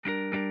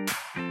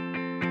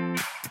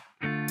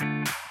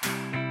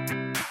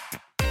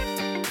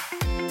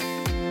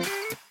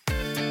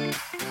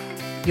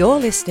You're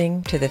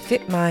listening to the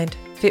Fit Mind,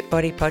 Fit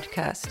Body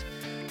podcast,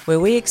 where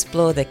we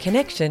explore the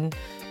connection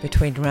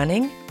between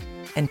running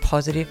and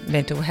positive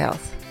mental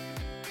health.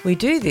 We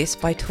do this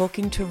by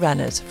talking to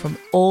runners from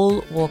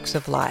all walks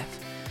of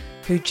life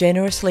who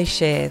generously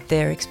share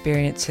their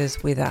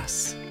experiences with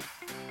us.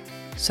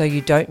 So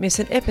you don't miss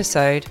an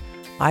episode,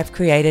 I've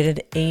created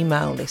an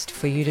email list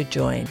for you to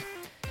join.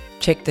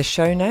 Check the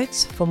show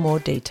notes for more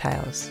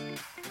details.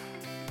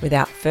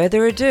 Without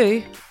further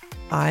ado,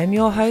 I'm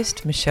your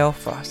host, Michelle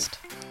Frost.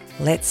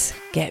 Let's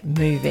get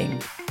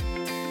moving.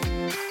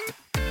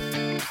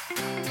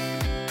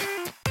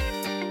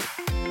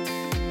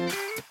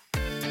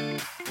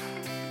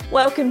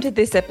 Welcome to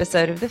this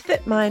episode of the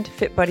Fit Mind,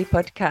 Fit Body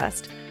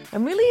podcast.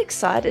 I'm really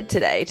excited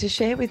today to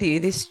share with you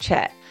this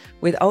chat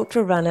with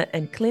ultra runner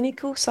and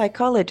clinical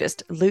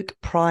psychologist Luke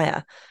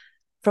Pryor.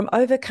 From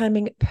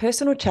overcoming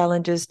personal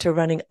challenges to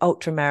running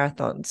ultra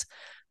marathons,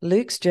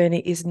 Luke's journey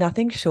is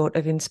nothing short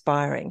of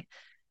inspiring.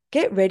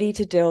 Get ready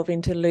to delve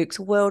into Luke's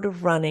world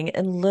of running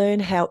and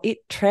learn how it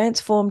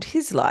transformed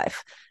his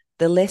life,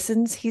 the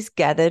lessons he's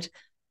gathered,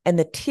 and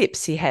the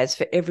tips he has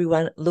for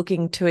everyone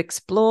looking to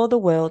explore the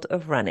world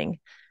of running.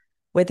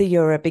 Whether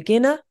you're a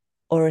beginner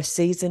or a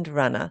seasoned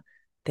runner,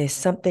 there's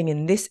something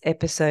in this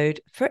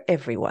episode for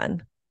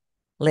everyone.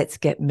 Let's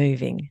get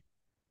moving.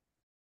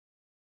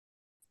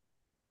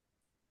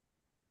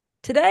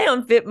 Today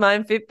on Fit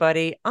Mind, Fit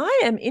Body,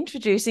 I am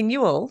introducing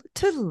you all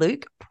to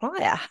Luke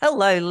Pryor.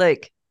 Hello,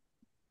 Luke.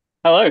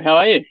 Hello, how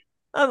are you?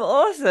 I'm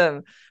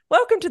awesome.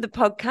 Welcome to the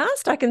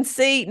podcast. I can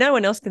see, no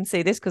one else can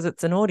see this because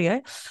it's an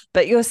audio,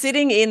 but you're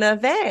sitting in a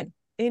van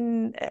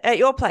at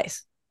your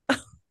place.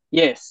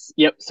 Yes,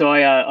 yep. So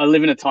I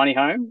live in a tiny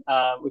home,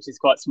 which is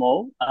quite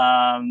small.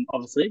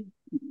 Obviously,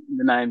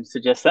 the name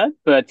suggests that,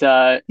 but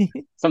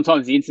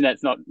sometimes the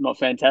internet's not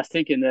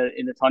fantastic in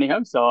the tiny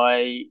home. So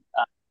I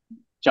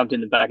jumped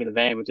in the back of the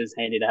van, which is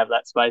handy to have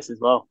that space as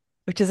well.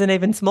 Which is an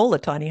even smaller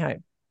tiny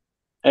home.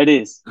 It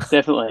is,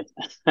 definitely.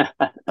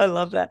 I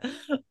love that.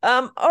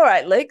 All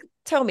right, Luke,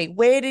 tell me,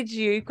 where did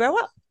you grow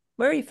up?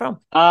 Where are you from?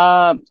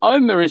 I'm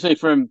originally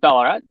from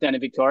Ballarat, down in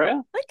Victoria.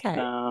 Okay.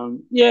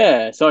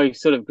 So I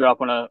sort of grew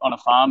up on a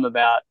farm.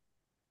 About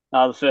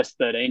the first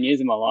 13 years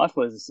of my life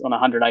was on a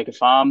 100-acre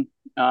farm,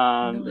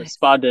 a Nice.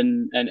 spud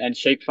and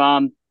sheep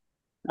farm,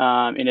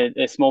 in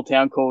a small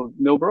town called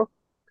Millbrook,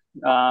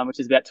 which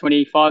is about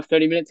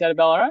 25-30 minutes out of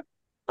Ballarat.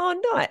 Oh,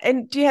 nice.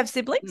 And do you have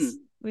siblings?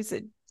 Was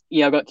it?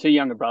 Yeah, I've got two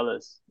younger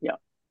brothers. Yeah.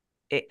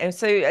 And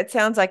so it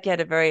sounds like you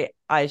had a very,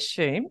 I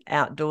assume,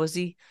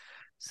 outdoorsy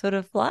sort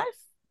of life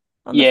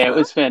on the Yeah, it farm.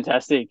 was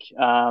fantastic.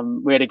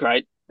 We had a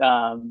great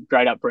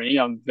upbringing.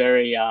 I'm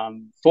very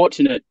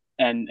fortunate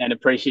and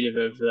appreciative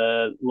of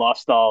the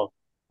lifestyle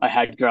I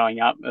had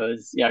growing up. It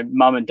was,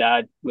 mum and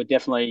dad were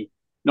definitely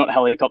not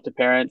helicopter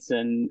parents,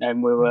 and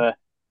we were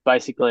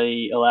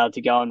basically allowed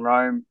to go and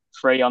roam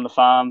free on the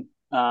farm,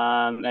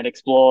 and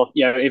explore,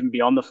 even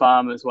beyond the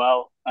farm as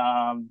well,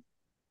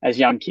 as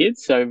young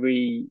kids. So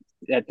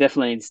that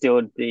definitely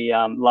instilled the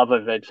love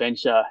of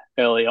adventure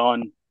early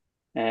on.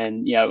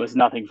 And, it was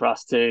nothing for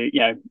us to,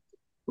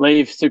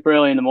 leave super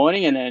early in the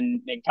morning and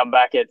then come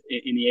back in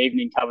the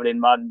evening covered in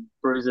mud and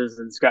bruises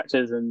and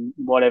scratches and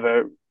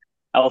whatever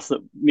else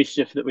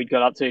mischief that we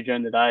got up to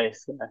during the day.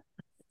 So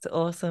it's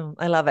awesome.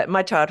 I love it.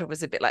 My childhood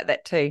was a bit like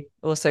that too.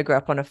 Also grew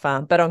up on a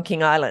farm, but on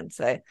King Island.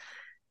 So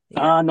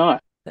yeah.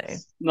 nice. So,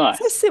 Nice.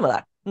 So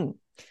similar.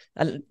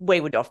 And we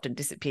would often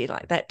disappear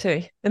like that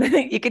too. And I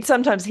think you could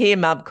sometimes hear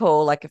mum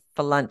call like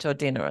for lunch or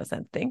dinner or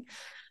something.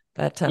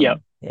 But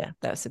yeah,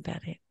 that was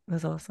about it. It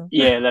was awesome.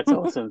 Yeah, that's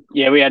awesome.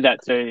 Yeah, we had that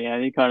too.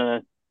 You kind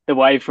of the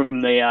wave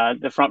from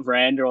the front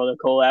veranda or the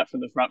call out from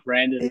the front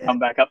veranda to come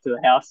back up to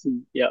the house,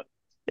 and yeah,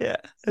 so,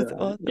 it's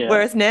awesome. yeah.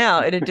 Whereas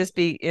now it'd just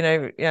be,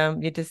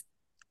 you just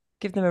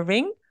give them a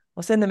ring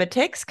or send them a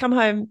text, come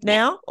home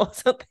now or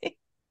something.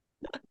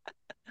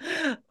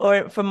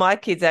 Or for my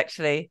kids,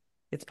 actually,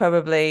 it's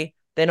probably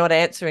they're not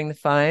answering the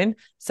phone,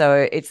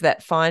 so it's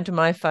that Find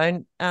My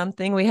Phone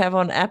thing we have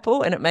on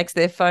Apple, and it makes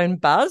their phone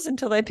buzz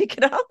until they pick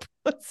it up.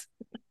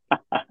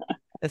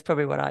 That's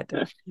probably what I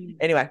do.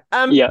 Anyway,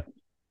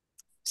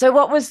 So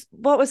what was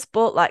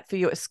sport like for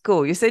you at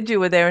school? You said you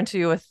were there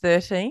until you were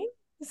 13.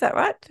 Is that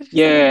right?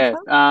 Yeah.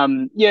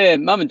 Mum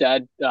and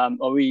dad.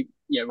 We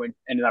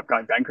ended up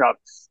going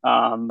bankrupt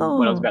when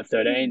I was about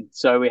 13.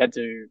 So we had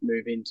to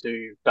move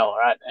into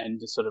Ballarat and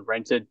just sort of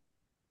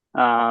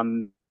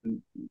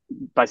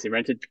basically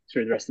rented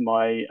through the rest of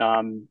my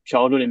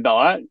childhood in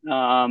Ballarat,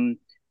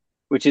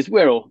 which is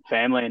where all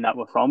family and that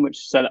were from.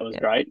 So that was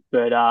great.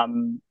 But I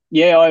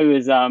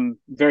was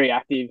very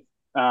active.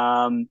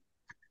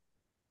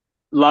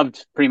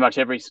 Loved pretty much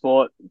every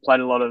sport. Played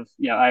a lot of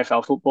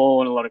AFL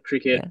football and a lot of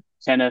cricket,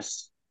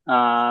 tennis,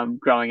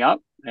 growing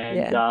up,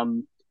 and I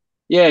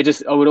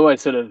would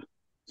always sort of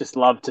just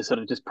love to sort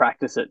of just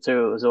practice it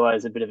too. It was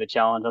always a bit of a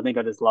challenge. I think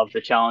I just loved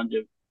the challenge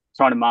of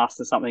trying to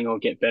master something or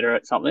get better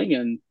at something.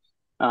 And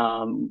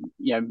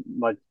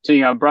my two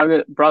young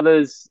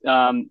brothers,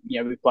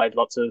 we played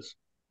lots of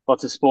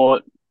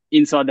sport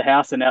inside the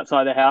house and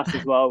outside the house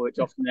as well, which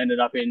often ended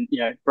up in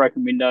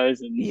broken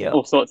windows and Yeah.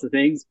 all sorts of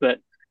things. But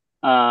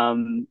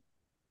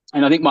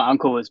and I think my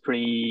uncle was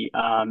pretty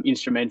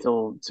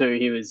instrumental too.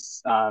 He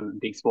was a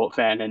big sport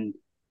fan, and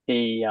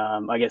he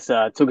I guess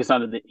took us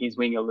under his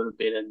wing a little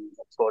bit and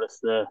taught us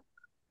the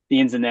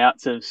ins and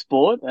outs of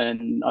sport.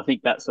 And I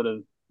think that sort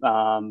of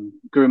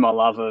grew my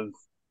love of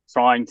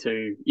trying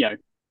to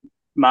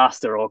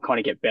master or kind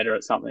of get better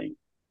at something.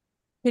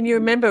 Can you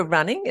remember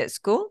running at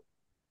school?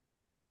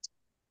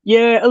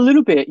 Yeah, a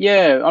little bit.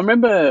 Yeah, I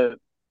remember.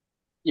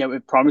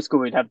 In primary school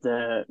we'd have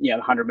the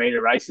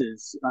 100-meter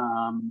races.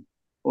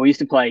 Or we used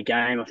to play a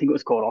game. I think it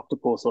was called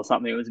Octopus or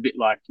something. It was a bit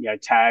like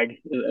tag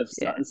of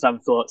Yeah.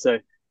 some sort. So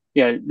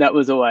that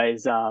was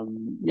always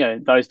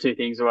those two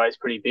things were always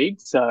pretty big.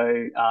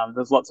 So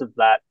there's lots of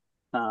that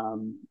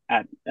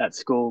at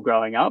school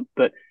growing up,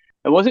 but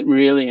it wasn't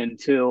really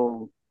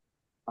until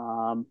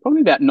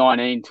probably about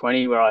 19,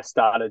 20 where I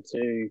started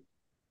to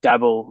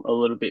dabble a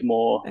little bit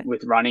more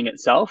with running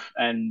itself.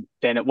 And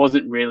then it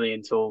wasn't really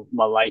until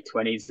my late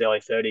 20s, early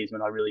 30s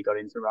when I really got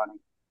into running.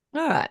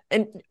 All right.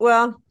 And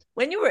well,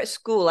 when you were at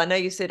school, I know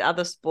you said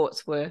other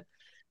sports were,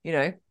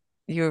 you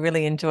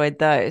really enjoyed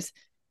those.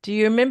 Do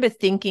you remember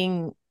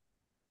thinking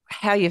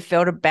how you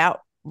felt about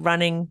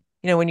running,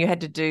 when you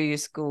had to do your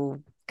school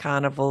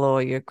carnival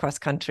or your cross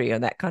country or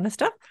that kind of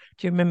stuff?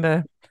 Do you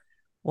remember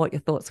what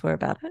your thoughts were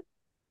about it?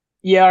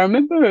 Yeah, I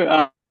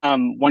remember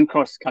one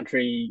cross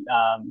country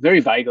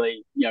very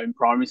vaguely, in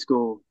primary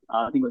school.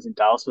 I think it was in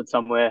Dalesford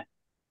somewhere.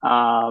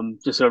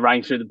 Just sort of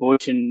running through the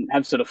bush and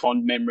have sort of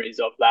fond memories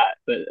of that.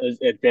 But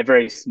they're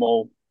very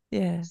small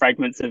Yeah.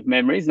 fragments of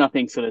memories,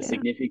 nothing sort of Yeah.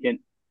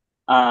 significant.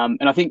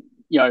 And I think,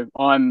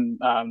 I'm,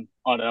 I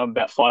don't know, I'm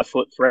about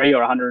 5'3" or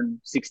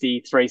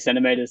 163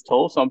 centimeters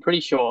tall. So I'm pretty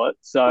short.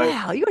 So,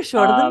 Wow, you're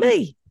shorter than um,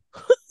 me.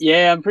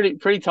 yeah, I'm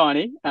pretty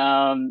tiny. You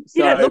don't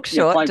So look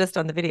short playing. just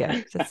on the video,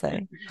 just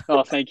saying.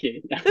 Oh, thank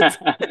you.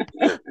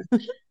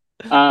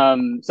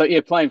 So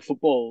yeah, playing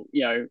football,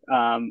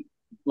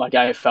 like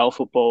AFL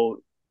football,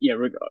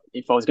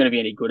 if I was going to be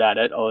any good at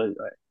it,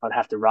 I'd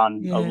have to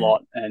run a Yeah.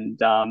 lot.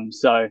 And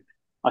so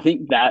I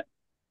think that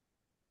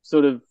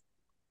sort of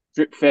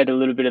drip fed a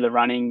little bit of the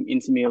running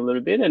into me a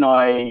little bit. And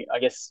I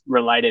guess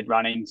related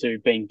running to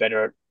being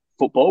better at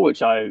football,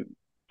 which I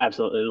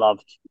absolutely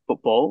loved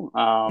football.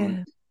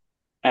 Yeah.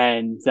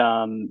 And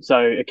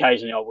so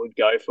occasionally I would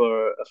go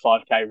for a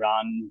 5K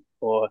run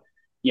or,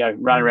 run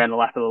Mm. around the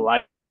lap of the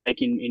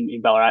lake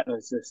in Ballarat.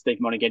 There's the Steve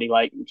Monaghetti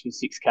Lake, which is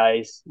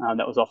 6Ks.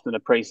 That was often a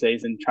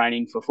pre-season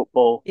training for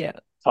football Yeah.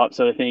 type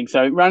sort of thing.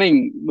 So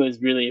running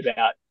was really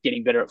about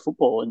getting better at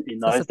football in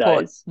So those support.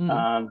 days.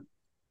 Mm.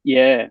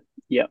 Yeah,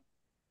 yeah.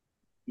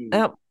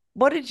 Mm.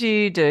 What did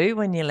you do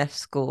when you left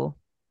school?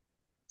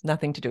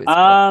 Nothing to do with sport.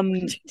 Um,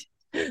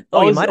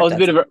 Oh, you might have done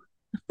something.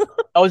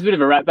 I was a bit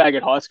of a rat bag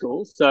at high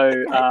school, so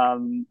Okay.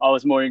 I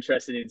was more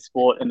interested in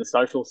sport and the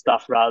social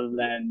stuff rather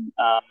than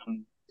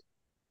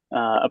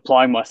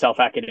applying myself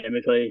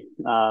academically,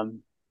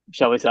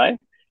 shall we say.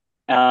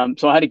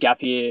 So I had a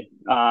gap year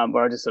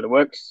where I just sort of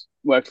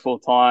worked full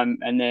time,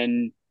 and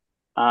then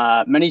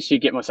managed to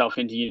get myself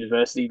into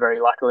university very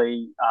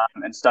luckily,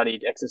 and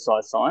studied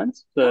exercise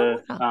science Oh,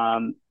 for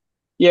wow.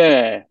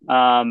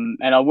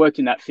 and I worked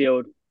in that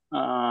field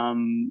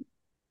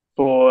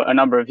for a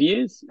number of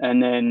years,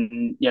 and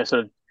then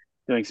sort of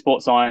doing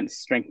sports science,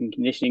 strength and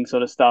conditioning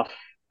sort of stuff,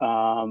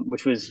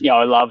 which was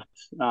I loved.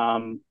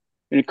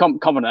 In a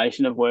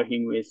combination of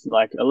working with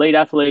like elite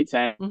athletes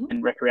Mm-hmm.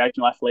 and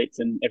recreational athletes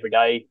and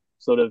everyday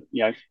sort of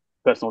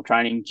personal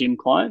training gym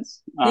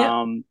clients,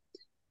 Yeah.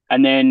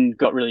 and then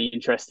got really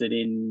interested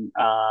in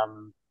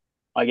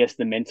I guess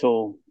the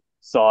mental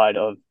side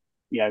of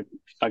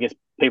I guess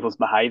people's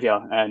behavior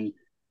and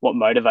what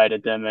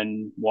motivated them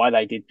and why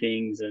they did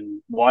things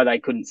and why they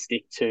couldn't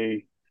stick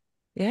to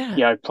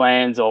Yeah.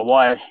 plans, or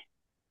why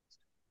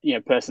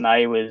person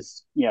A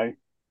was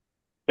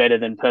better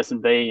than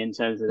person B in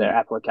terms of their Mm.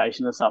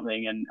 application or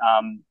something. And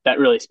that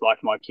really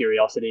spiked my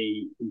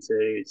curiosity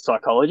into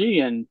psychology.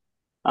 And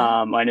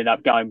Ah, I ended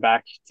up going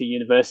back to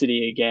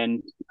university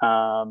again,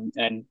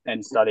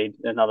 and studied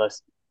another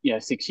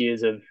 6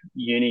 years of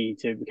uni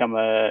to become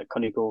a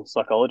clinical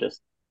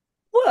psychologist.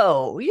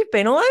 whoa, you've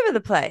been all over the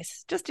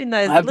place, just in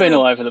I those have been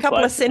all little over the couple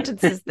of place.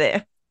 sentences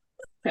there.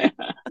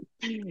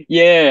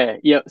 Yeah,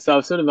 yeah. So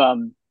I've sort of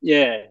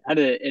had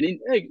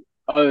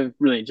I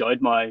really enjoyed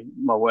my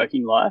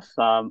working life.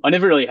 I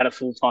never really had a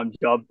full-time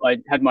job. I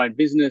had my own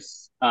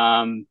business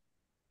in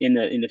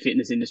the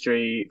fitness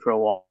industry for a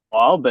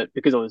while, but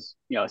because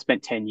I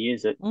spent 10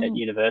 years at Mm.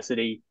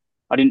 university,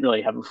 I didn't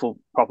really have a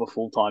proper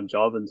full-time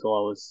job until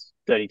I was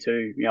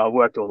 32. I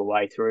worked all the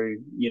way through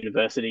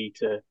university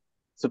to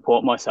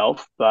support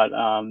myself, but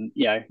I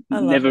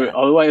love never. that.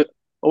 I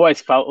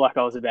always felt like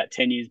I was about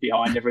 10 years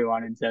behind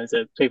everyone in terms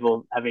of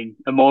people having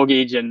a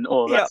mortgage and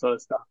all of that Yeah. sort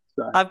of stuff.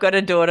 So I've got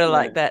a daughter yeah.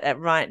 like that at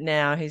right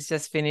now who's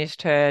just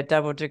finished her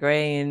double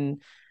degree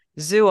in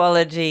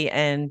zoology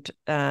and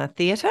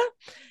theatre.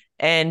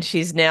 And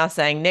she's now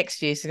saying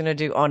next year she's going to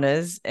do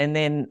honours. And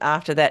then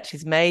after that,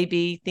 she's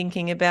maybe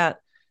thinking about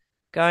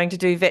going to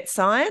do vet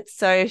science.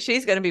 So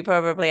she's going to be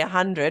probably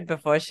 100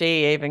 before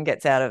she even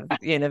gets out of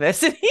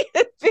university,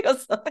 it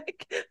feels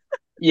like.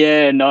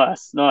 Yeah,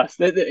 nice, nice.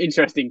 They're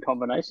interesting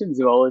combination,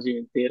 zoology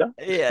and theatre.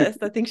 Yes,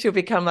 I think she'll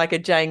become like a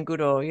Jane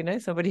Goodall,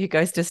 somebody who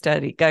goes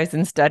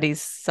and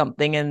studies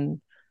something and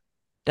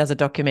does a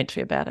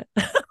documentary about it.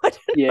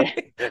 Yeah,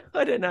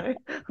 I don't know.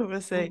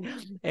 We'll see.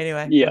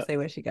 Anyway, we'll yeah, see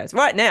where she goes.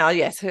 Right now,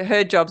 yes,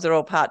 her jobs are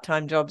all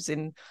part-time jobs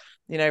in,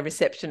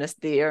 receptionist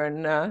there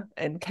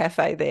and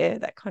cafe there,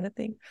 that kind of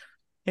thing.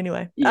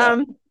 Anyway,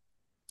 yeah.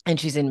 and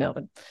she's in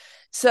Melbourne.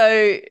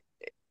 So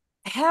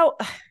how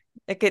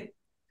like it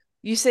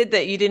you said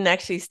that you didn't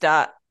actually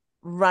start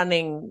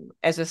running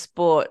as a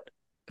sport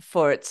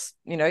for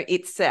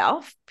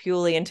itself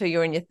purely until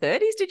you're in your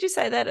 30s. Did you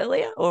say that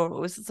earlier, or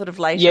was it sort of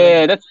later in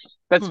Yeah, your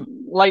that's hmm.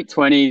 late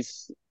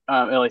 20s,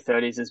 early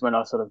 30s is when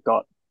I sort of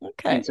got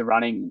Okay. into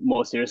running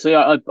more seriously.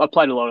 I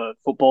played a lot of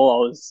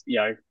football. I was,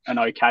 an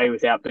okay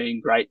without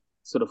being great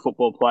sort of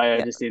football player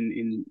Yeah. just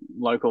in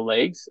local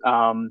leagues.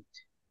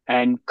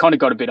 And kind of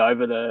got a bit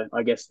over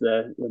I guess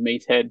the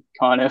meathead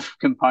kind of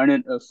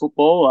component of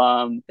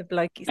football. The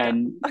blokey stuff.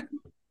 And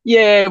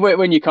yeah,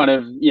 when you're kind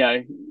of,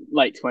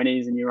 late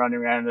 20s and you're running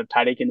around in a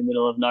paddock in the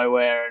middle of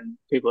nowhere and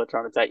people are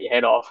trying to take your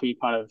head off, you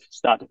kind of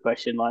start to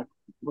question, like,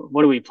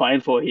 what are we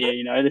playing for here?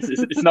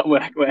 It's not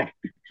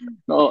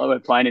not like we're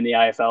playing in the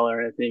AFL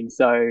or anything.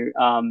 So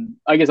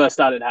I guess I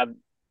started to have,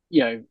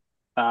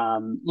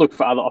 look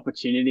for other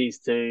opportunities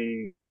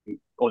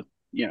or,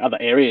 other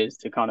areas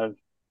to kind of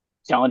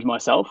challenge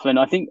myself. And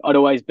I think I'd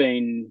always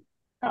been,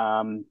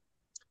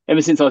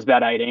 ever since I was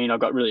about 18, I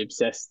got really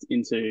obsessed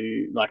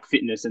into like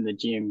fitness and the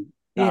gym,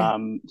 Yeah.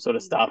 sort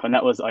of stuff. And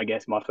that was, I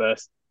guess, my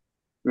first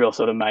real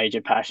sort of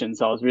major passion.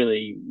 So I was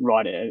really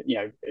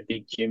a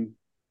big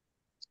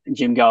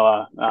gym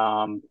goer,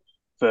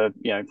 for,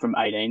 from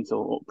 18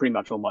 to pretty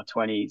much all my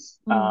 20s.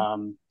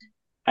 Mm.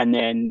 And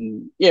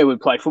then, yeah, we'd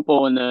play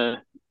football in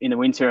the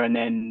winter, and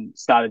then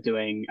started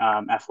doing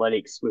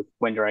athletics with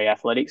Wendouree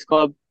Athletics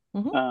Club.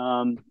 Mm-hmm.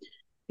 Um,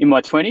 in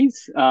my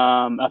 20s.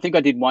 I think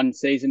I did one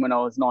season when I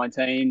was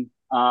 19,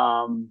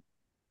 and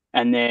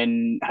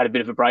then had a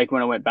bit of a break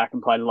when I went back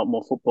and played a lot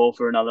more football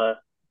for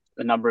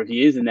a number of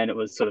years. And then it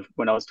was sort of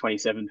when I was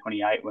 27,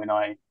 28 when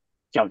I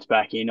jumped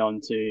back in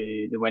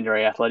onto the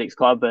Wendouree Athletics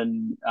Club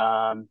and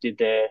did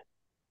their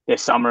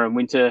summer and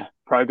winter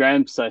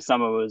programs. So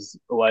summer was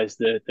always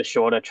the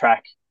shorter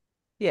track,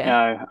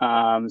 Yeah.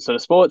 sort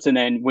of sports, and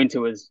then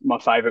winter was my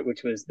favorite,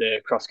 which was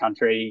the cross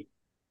country,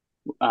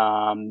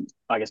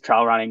 I guess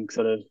trail running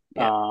sort of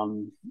Yeah.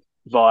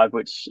 vibe,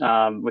 which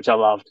I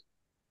loved.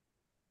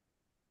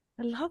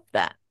 I love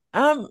that.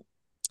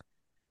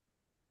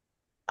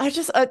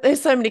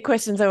 There's so many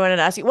questions I wanted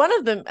to ask you. One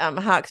of them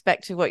harks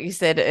back to what you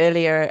said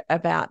earlier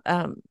about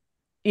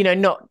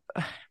not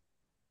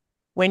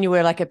when you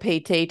were like a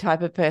PT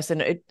type of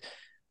person.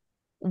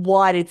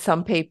 Why did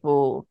some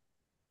people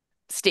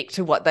stick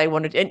to what they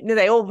wanted? And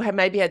they all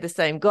maybe had the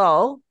same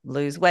goal: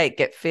 lose weight,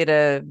 get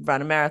fitter,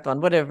 run a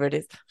marathon, whatever it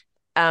is.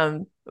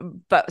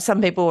 But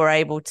some people were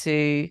able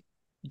to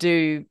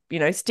do,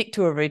 stick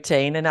to a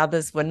routine, and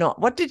others were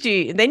not.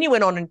 Then you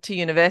went on into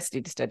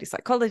university to study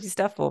psychology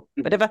stuff or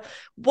whatever.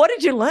 What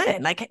did you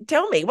learn? Like,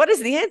 tell me, what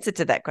is the answer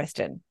to that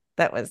question?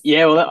 That was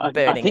Yeah, well, I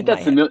burning think in my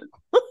that's head.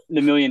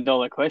 the $1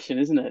 million question,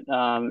 isn't it?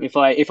 If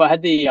I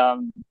had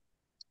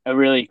a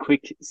really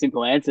quick,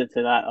 simple answer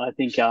to that, I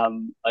think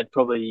I'd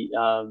probably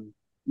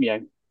you know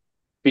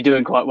be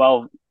doing quite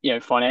well,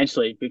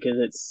 financially,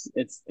 because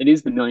it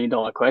is the $1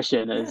 million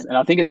question, Yeah. and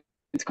I think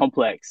it's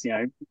complex.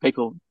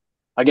 People.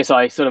 I guess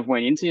I sort of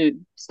went into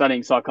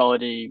studying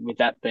psychology with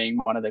that being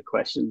one of the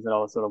questions that I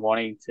was sort of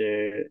wanting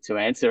to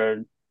answer.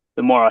 And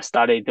the more I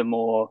studied, the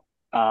more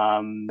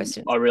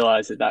Questions. I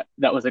realized that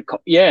was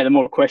the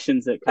more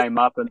questions that came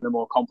up and the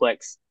more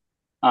complex.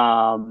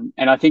 And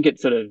I think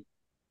it's sort of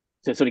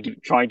to sort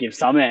of try and give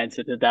some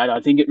answer to that.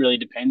 I think it really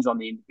depends on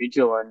the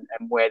individual and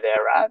where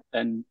they're at.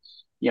 And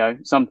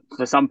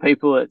for some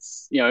people,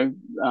 it's the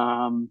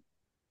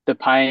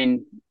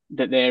pain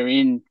that they're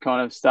in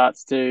kind of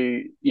starts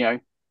to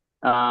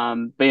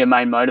be a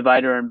main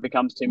motivator and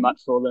becomes too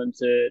much for them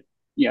to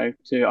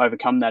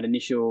overcome that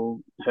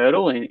initial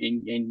hurdle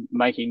in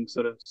making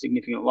sort of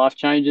significant life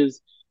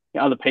changes.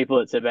 Other people,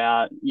 it's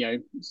about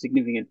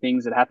significant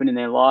things that happen in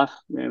their life,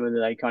 whether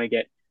they kind of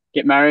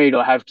get married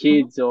or have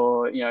Mm-hmm. kids,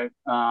 or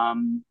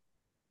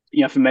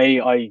for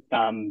me, I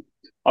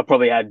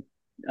probably had,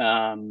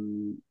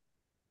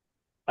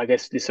 I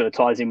guess this sort of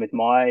ties in with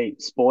my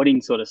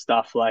sporting sort of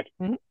stuff. Like,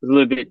 it Mm-hmm. was a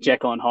little bit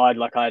Jekyll and Hyde.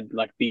 Like, I had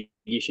like big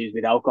issues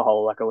with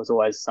alcohol. Like, I was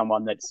always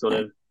someone that sort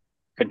Okay. of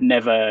could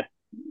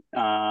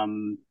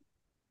um,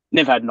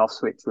 never had an off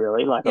switch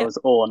really. Like, I Yeah. was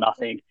all or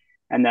nothing,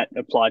 and that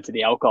applied to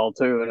the alcohol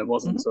too. And it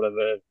wasn't Mm-hmm. sort of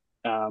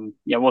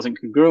it wasn't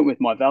congruent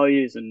with my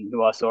values and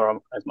who I saw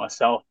as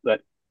myself.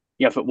 But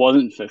if it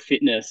wasn't for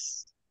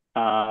fitness,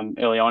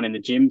 early on in the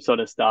gym sort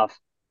of stuff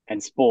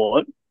and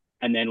sport,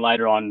 and then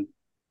later on,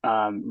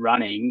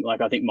 running,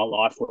 like, I think my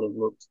life would have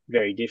looked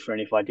very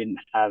different if I didn't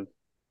have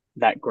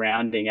that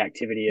grounding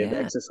activity of Yeah.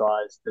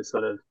 exercise to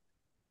sort of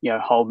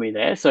hold me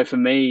there. So for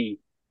me,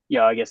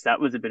 I guess that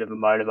was a bit of a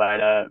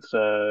motivator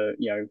for,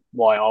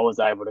 why I was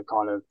able to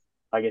kind of,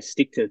 I guess,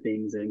 stick to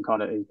things, and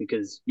kind of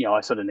because,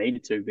 I sort of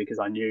needed to, because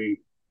I knew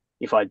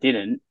if I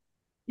didn't,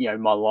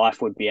 my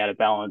life would be out of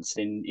balance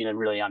in a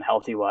really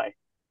unhealthy way.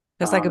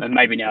 It's like And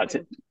maybe now it's, I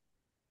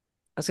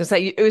was going to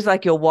say, it was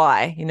like your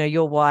why,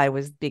 your why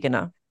was big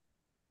enough.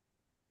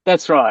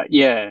 that's right.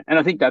 Yeah. And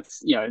I think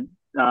that's,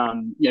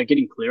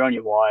 getting clear on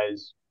your why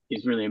is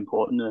really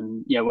important.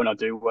 And, when I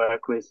do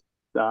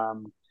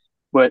um,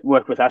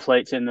 work with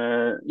athletes in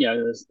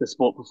the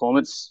sport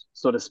performance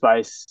sort of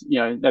space,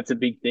 that's a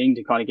big thing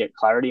to kind of get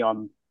clarity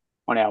on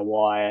our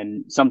why.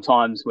 And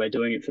sometimes we're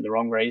doing it for the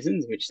wrong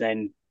reasons, which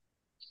then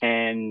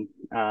can,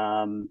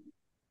 I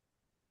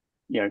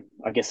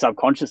guess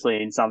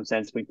subconsciously, in some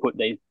sense, we put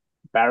these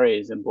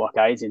barriers and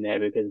blockades in there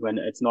because when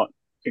it's not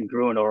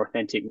congruent or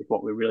authentic with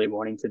what we're really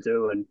wanting to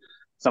do. And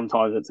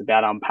sometimes it's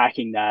about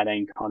unpacking that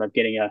and kind of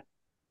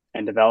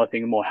and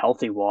developing a more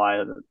healthy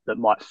why that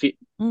might fit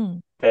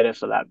better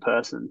for that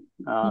person.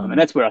 And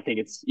that's where I think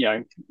it's,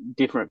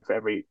 different for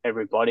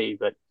everybody,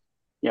 but,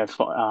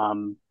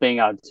 being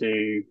able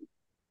to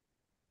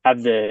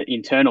have the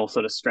internal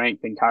sort of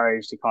strength and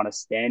courage to kind of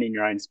stand in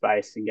your own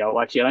space and go,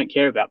 well, actually, I don't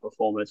care about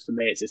performance. For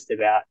me, it's just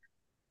about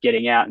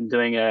getting out and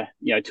doing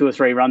 2 or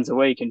 3 runs a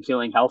week and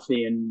feeling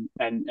healthy and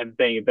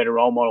being a better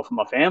role model for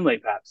my family,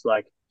 perhaps,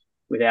 like,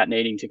 without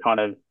needing to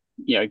kind of,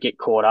 get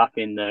caught up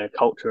in the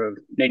culture of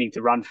needing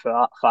to run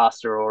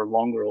faster or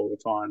longer all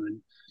the time.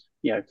 And,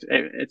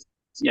 it's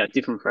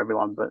different for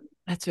everyone, but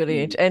that's really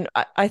interesting.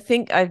 And I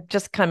think I'm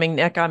just coming,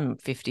 like, I'm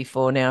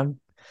 54 now. I've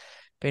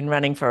been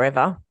running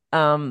forever.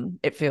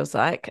 It feels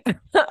like,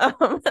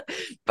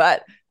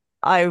 but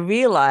I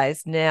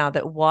realize now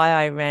that why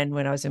I ran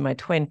when I was in my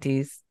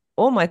 20s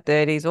or my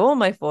 30s or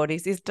my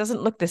 40s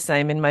doesn't look the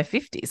same in my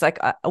 50s, like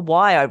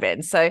why I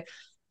ran. So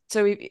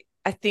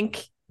I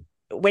think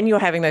when you're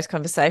having those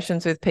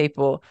conversations with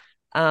people,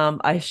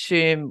 I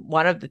assume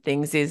one of the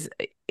things is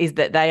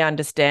that they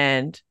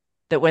understand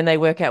that when they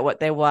work out what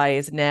their why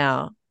is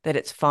now, that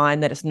it's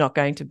fine, that it's not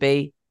going to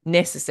be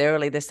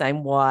necessarily the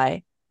same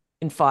why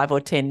in 5 or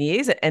 10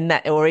 years, and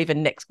that, or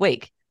even next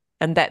week.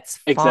 And that's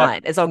fine,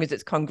 exactly. as long as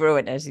it's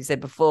congruent, as you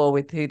said before,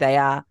 with who they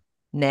are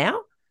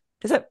now.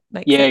 Does that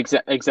make Yeah,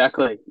 sense?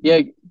 exactly.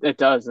 Yeah, it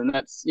does. And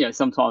that's,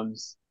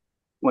 sometimes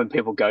when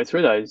people go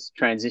through those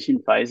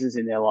transition phases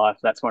in their life,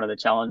 that's one of the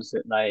challenges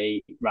that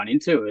they run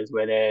into, is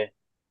where they're,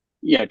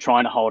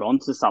 trying to hold on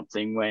to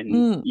something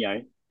when,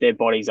 their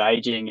body's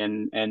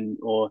aging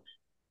or,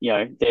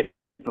 their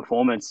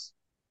performance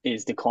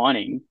is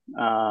declining.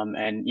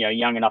 And,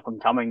 young and up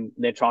and coming,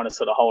 they're trying to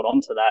sort of hold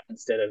on to that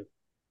instead of,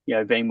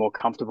 being more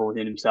comfortable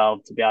within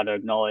themselves to be able to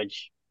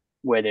acknowledge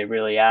where they're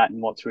really at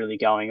and what's really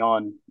going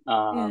on,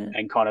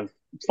 and kind of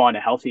find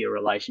a healthier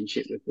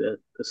relationship with the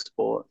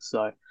sport.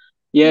 So,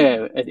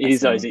 yeah, it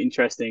is always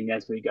interesting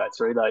as we go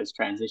through those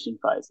transition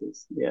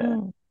phases. Yeah.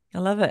 I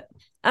love it.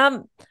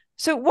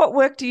 So what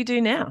work do you do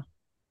now?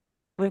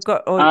 We've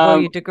got all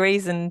your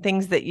degrees and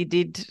things that you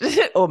did,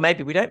 or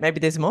maybe we don't. Maybe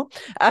there's more.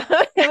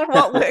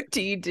 What work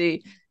do you do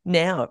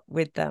now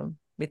with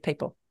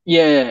people?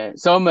 Yeah,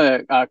 so I'm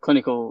a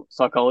clinical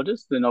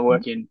psychologist, and I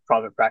work in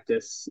private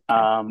practice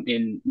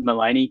in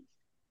Mullaney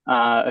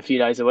a few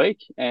days a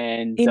week.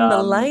 And in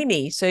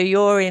Mullaney, so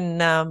you're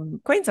in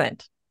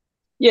Queensland.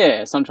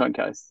 Yeah, Sunshine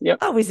Coast. Yep.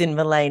 I was in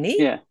Mullaney.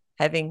 Yeah.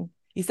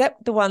 Is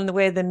that the one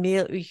where the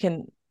meal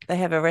they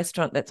have a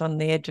restaurant that's on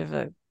the edge of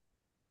the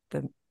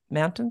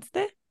mountains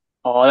there?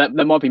 Oh, that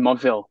might be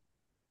Montville.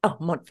 Oh,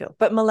 Montville.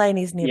 But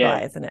Mullaney's nearby,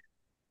 Yeah, isn't it?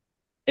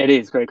 it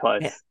is very Yeah.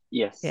 close.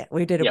 Yes. Yeah.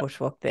 We did a Yep.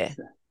 bushwalk there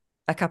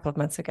a couple of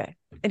months ago.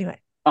 Anyway.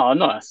 Oh,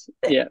 nice.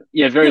 Yeah.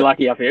 Yeah, very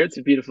lucky up here. It's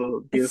a beautiful,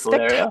 It's beautiful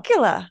area.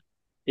 spectacular.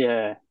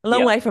 Yeah. A long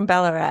Yep. way from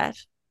Ballarat.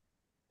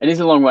 It is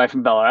a long way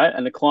from Ballarat,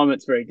 and the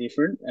climate's very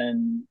different,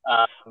 and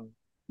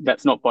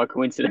that's not by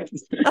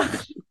coincidence.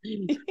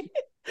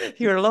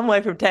 You're a long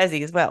way from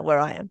Tassie as well, where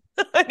I am.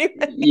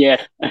 Anyway.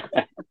 Yeah.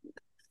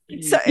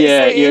 So,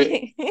 Yeah,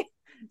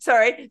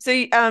 sorry. So,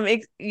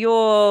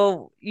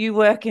 you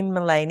work in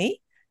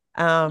Mullaney.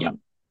 yeah.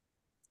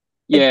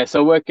 Yeah, so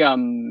I work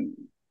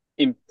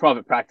in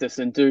private practice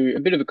and do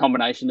a bit of a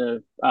combination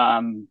of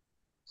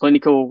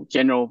clinical,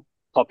 general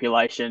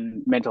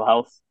population, mental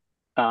health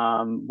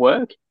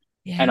work.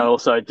 And I Yeah.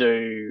 also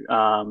do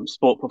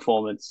sport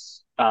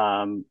performance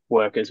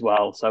work as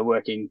well. So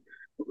working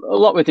a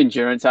lot with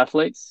endurance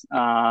athletes.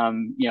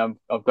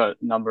 I've got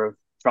a number of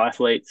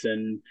triathletes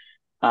and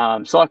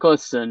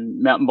cyclists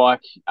and mountain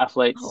bike Oh,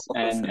 athletes,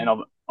 and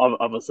awesome.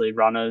 obviously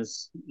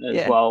runners as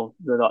Yeah. well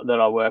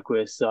that I work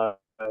with. So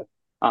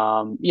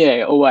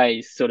yeah,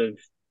 always sort of,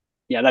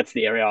 that's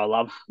the area I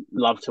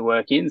love to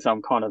work in. So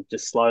I'm kind of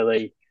just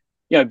slowly,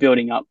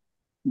 building up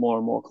more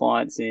and more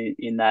clients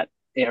in that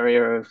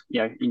area of,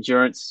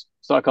 endurance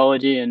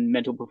psychology and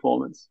mental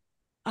performance.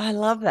 I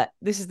love that.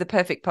 This is the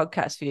perfect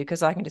podcast for you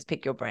because I can just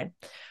pick your brain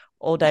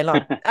all day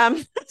long.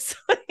 So,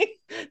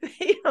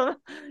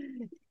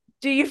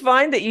 Do you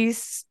find that you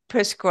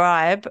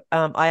prescribe?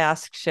 I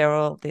asked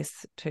Cheryl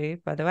this too,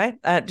 by the way.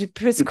 Do you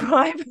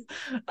prescribe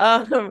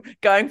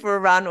going for a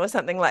run or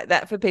something like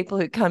that for people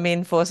who come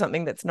in for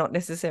something that's not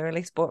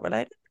necessarily sport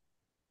related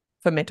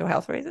for mental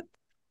health reasons?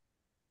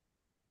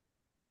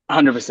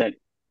 100%.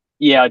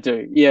 Yeah, I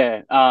do.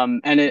 Yeah.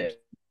 And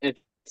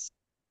it's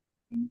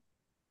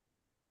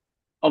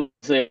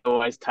obviously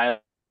always tailored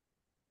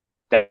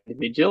to the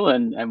individual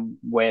and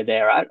where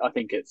they're at. I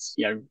think it's,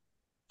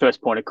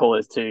 first point of call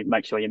is to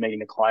make sure you're meeting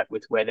the client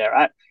with where they're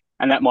at.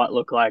 And that might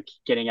look like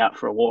getting out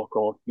for a walk,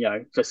 or,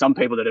 for some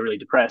people that are really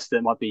depressed,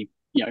 there might be,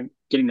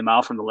 getting the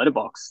mail from the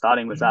letterbox,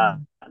 starting with Yeah.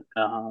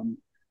 that. Um,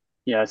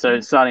 so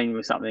starting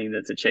with something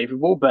that's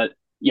achievable. But,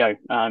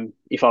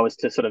 if I was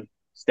to sort of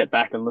step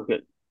back and look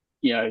at,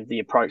 the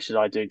approach that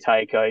I do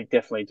take, I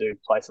definitely do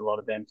place a lot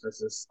of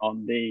emphasis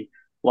on the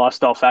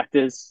lifestyle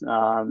factors,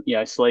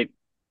 sleep,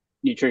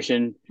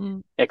 nutrition,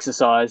 Mm.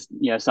 exercise,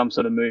 some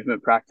sort of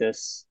movement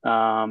practice.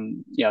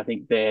 I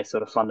think they're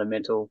sort of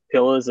fundamental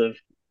pillars of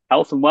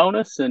health and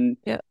wellness,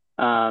 Yeah.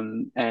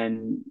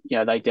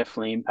 they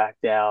definitely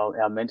impact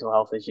our mental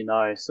health, as you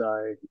know.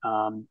 So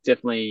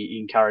definitely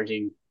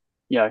encouraging,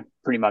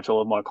 pretty much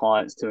all of my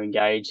clients to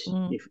engage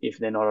Mm. if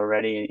they're not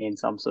already in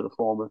some sort of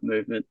form of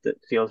movement that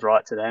feels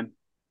right to them.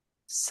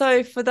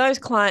 So for those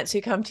clients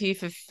who come to you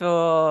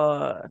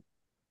for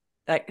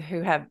like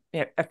who have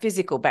a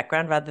physical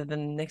background rather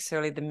than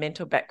necessarily the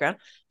mental background,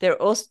 they're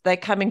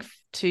coming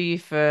to you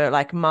for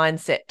like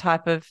mindset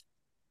type of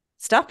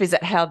stuff. Is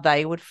that how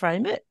they would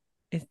frame it?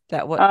 Is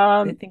that what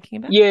they're thinking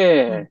about?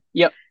 Yeah, Mm.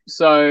 yep.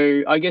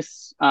 So I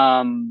guess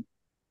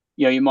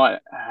you might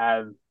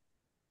have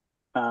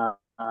uh,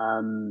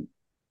 um,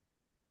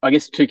 I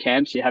guess two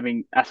camps. You're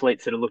having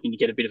athletes that are looking to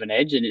get a bit of an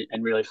edge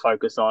and really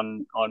focus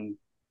on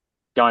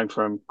going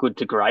from good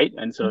to great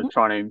and sort Mm-hmm. of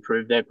trying to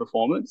improve their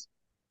performance.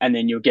 And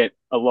then you'll get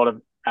a lot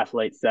of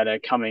athletes that are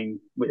coming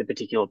with a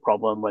particular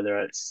problem, whether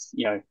it's,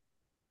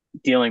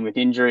 dealing with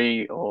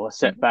injury or Mm-hmm.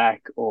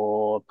 setback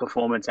or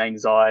performance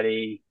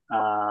anxiety,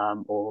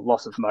 or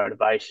loss of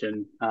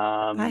motivation,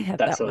 I have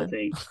that that sort of one.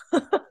 thing.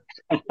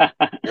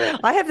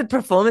 I have the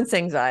performance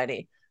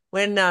anxiety.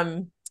 When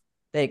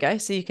there you go.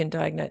 So you can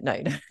diagnose. No,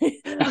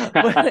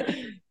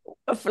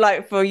 no.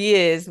 For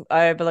years,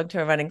 I belonged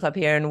to a running club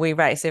here, and we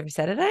race every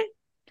Saturday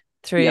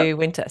Yep. through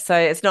winter. So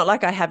it's not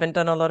like I haven't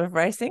done a lot of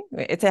racing.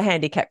 It's a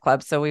handicap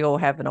club, so we all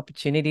have an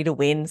opportunity to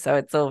win. So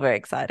it's all very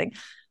exciting.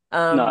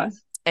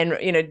 Nice. And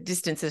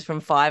distances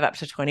from 5 up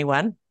to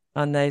 21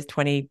 on those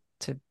 20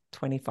 to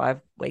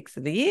 25 weeks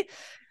of the year,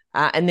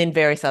 and then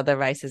various other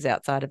races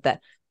outside of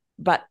that.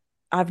 But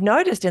I've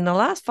noticed in the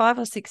last 5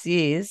 or 6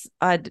 years,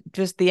 I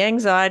just the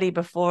anxiety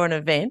before an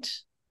event,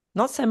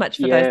 not so much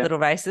for those Yeah. little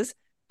races,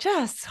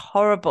 just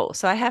horrible.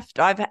 So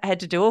I've had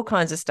to do all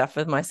kinds of stuff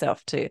with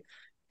myself to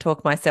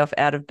talk myself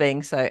out of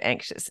being so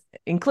anxious,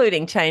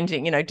 including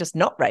changing, just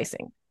not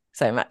racing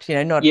so much,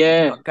 not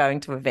Yeah. not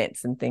going to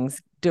events and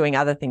things, doing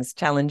other things,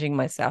 challenging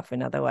myself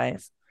in other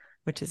ways,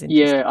 which is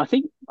Yeah,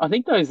 interesting. I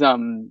think those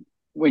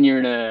when you're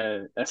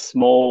in a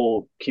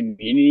small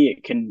community,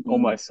 it can Mm.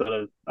 almost sort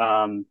of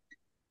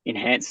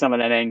enhance some of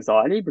that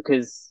anxiety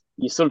because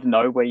you sort of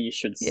know where you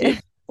should Yeah,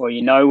 sit or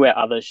you know where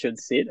others should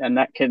sit, and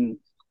that can,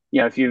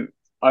 if you're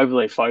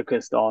overly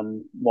focused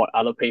on what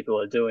other people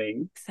are doing,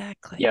 you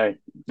exactly. know,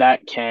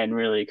 that can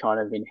really kind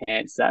of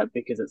enhance that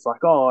because it's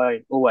like, oh,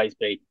 I always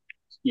beat,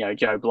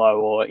 Joe Blow,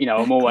 or I'm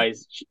Exactly.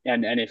 always,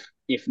 and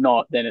if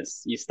not, then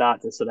it's you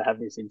start to sort of have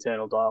this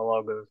internal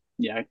dialogue of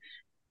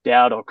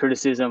doubt or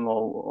criticism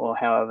or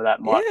however that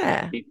might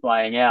Yeah. be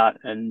playing out.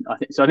 And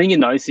I think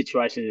in those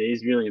situations it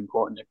is really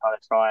important to kind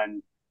of try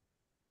and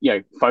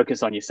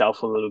focus on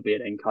yourself a little bit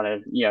and kind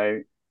of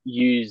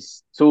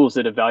use tools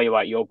that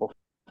evaluate your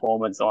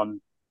performance on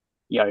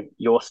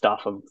your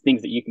stuff of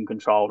things that you can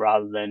control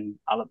rather than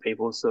other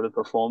people's sort of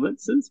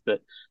performances.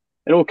 But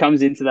it all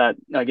comes into that,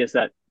 I guess,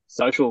 that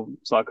social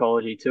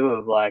psychology too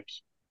of like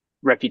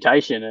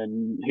reputation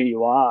and who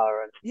you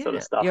are and sort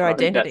of Yeah. stuff. Your And I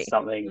think that's identity.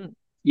 something, Mm.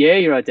 yeah,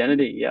 your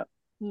identity. Yeah.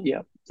 Mm.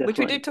 Yeah, Which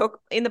we do definitely.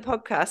 talk in the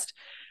podcast.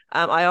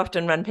 I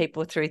often run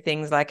people through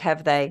things like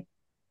have they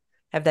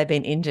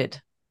been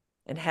injured,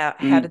 and how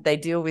Mm, did they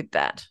deal with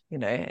that?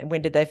 And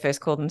when did they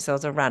first call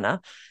themselves a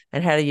runner,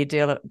 and how do you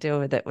deal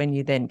with it when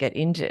you then get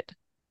injured?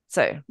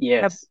 So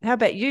yes. how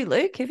about you,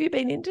 Luke? Have you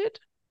been injured?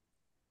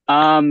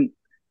 Um,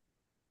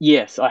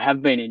 yes, I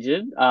have been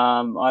injured.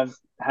 I've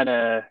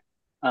had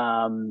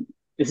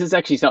this is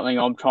actually something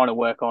I'm trying to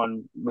work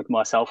on with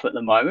myself at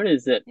the moment,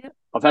 is that Yep.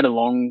 I've had a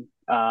long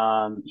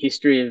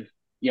history of,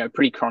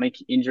 pretty chronic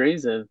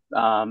injuries of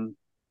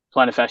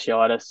plantar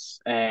fasciitis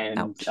and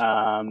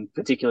Ouch.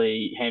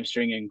 particularly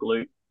hamstring and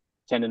glute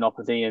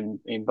tendinopathy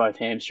in both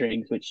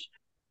hamstrings, which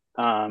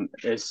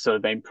has sort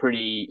of been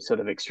pretty sort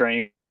of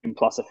extreme,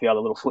 plus a few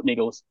other little foot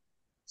niggles.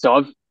 So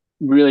I've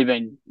really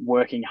been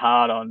working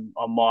hard on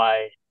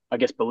my, I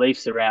guess,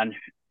 beliefs around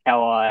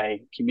how I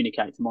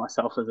communicate to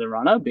myself as a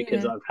runner,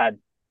 because Yeah. I've had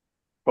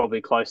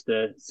probably close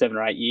to 7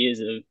 or 8 years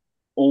of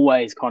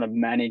always kind of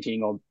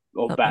managing or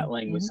Something.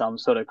 battling with Mhm. some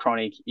sort of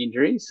chronic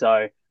injury.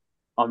 So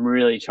I'm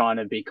really trying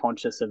to be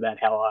conscious about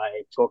how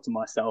I talk to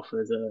myself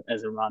as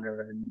a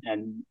runner,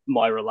 and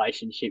my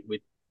relationship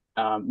with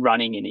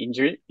running and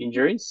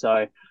injuries.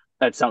 So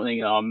that's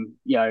something I'm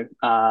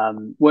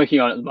working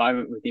on at the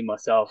moment within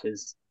myself,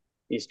 is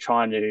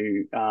trying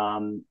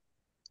to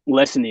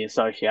lessen the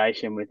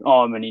association with,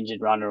 oh, I'm an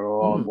injured runner,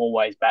 or I'm Mm.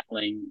 always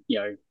battling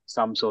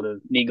some sort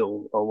of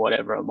niggle or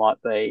whatever it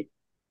might be.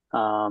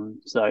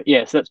 So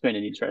yes, that's been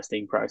an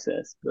interesting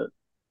process, but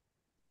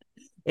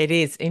It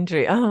is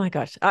injury. Oh my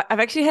gosh. I've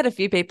actually had a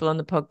few people on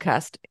the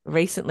podcast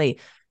recently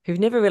who've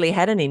never really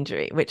had an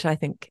injury, which I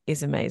think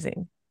is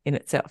amazing in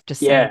itself,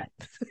 just saying yeah,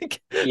 it.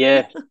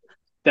 yeah,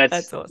 That's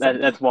that's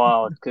awesome. that's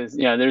wild, because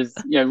there's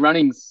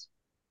running's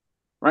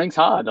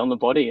hard on the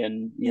body,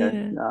 and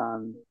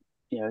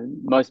Yeah,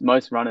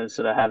 most runners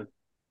sort of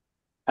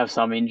have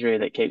some injury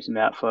that keeps them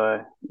out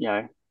for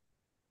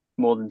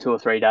more than 2 or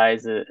 3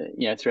 days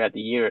throughout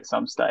the year at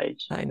some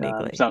stage. so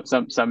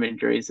niggly. Some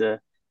injuries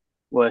are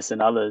worse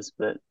than others,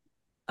 but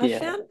I yeah,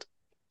 found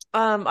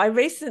I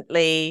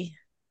recently,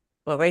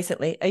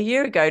 a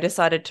year ago,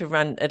 decided to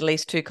run at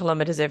least 2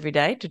 kilometers every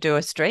day to do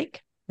a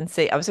streak and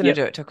see. I was going to yep,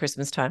 do it till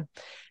Christmas time.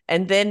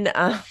 And then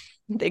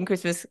then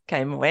Christmas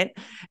came and went,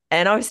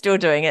 and I was still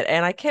doing it,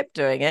 and I kept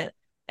doing it.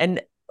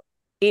 And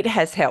it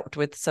has helped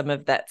with some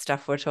of that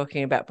stuff we're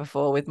talking about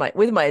before, with my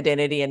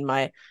identity and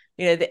my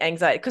the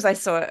anxiety, because I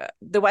saw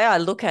the way I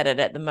look at it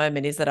at the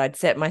moment is that I'd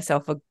set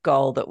myself a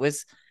goal that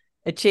was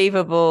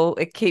achievable.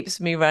 It keeps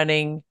me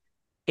running.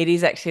 It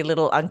is actually a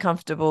little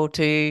uncomfortable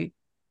to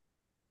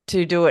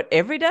do it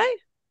every day,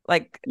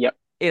 like yep,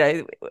 you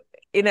know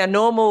in a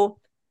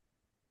normal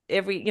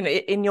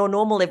in your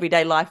normal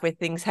everyday life where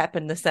things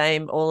happen the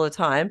same all the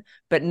time,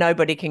 but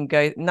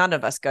none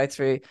of us go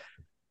through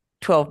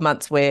 12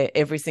 months where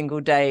every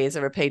single day is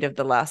a repeat of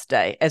the last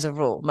day. As a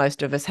rule,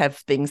 most of us have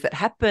things that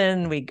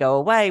happen. We go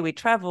away, we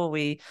travel,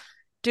 we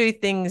do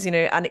things,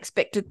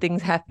 unexpected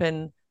things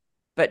happen.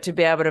 But to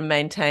be able to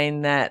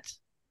maintain that,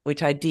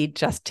 which I did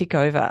just tick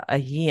over a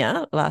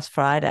year last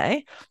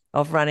Friday,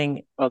 of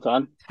running well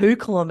done. 2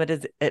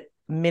 kilometers at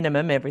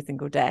minimum every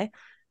single day,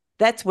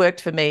 that's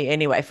worked for me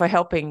anyway, for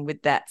helping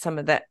with that, some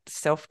of that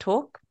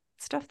self-talk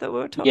stuff that we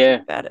were talking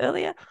Yeah, about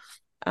earlier.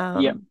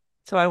 yep.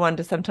 So I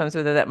wonder sometimes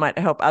whether that might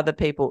help other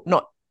people.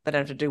 Not they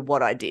don't have to do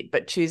what I did,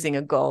 but choosing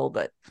a goal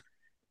that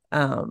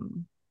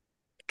um,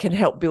 can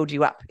help build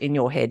you up in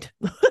your head,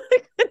 can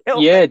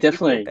help Yeah, make you feel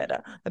definitely.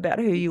 better about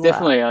who you are,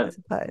 Definitely. I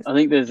suppose. I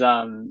think there's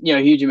a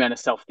huge amount of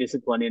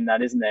self-discipline in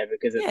that, isn't there?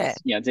 Because Yeah,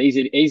 it's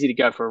easy to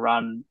go for a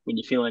run when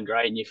you're feeling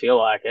great and you feel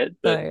like it,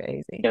 but so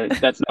easy.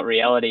 that's not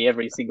reality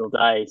every single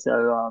day.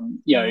 So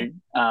No,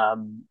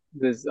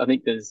 I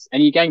think there's,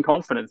 and you gain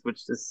confidence,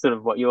 which is sort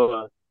of what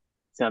you're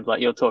sounds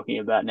like you're talking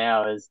about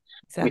now, is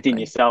within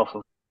exactly. yourself,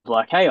 of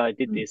like, hey, Mm, I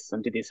did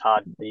this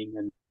hard thing,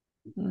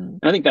 mm, and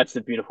I think that's the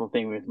beautiful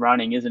thing with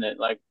running, isn't it?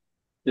 Like,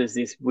 there's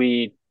this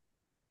weird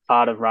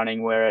part of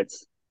running where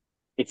it's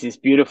this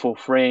beautiful,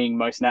 freeing,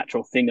 most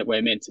natural thing that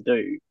we're meant to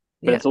do,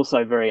 but yeah, it's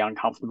also very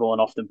uncomfortable and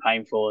often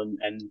painful, and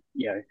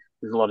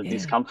there's a lot of yeah,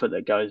 discomfort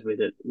that goes with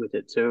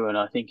it too. And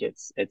I think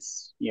it's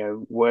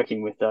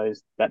working with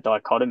that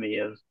dichotomy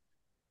of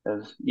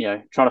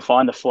trying to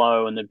find the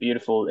flow and the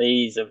beautiful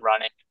ease of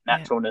running, yeah.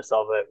 naturalness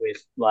of it,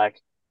 with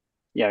like,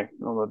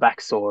 I'm a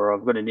back sore, or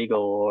I've got a niggle,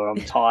 or I'm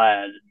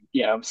tired,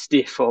 I'm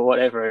stiff, or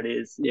whatever it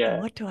is. Oh, Yeah.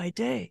 what do I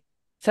do?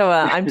 So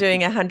I'm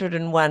doing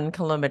 101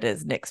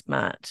 kilometers next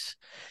March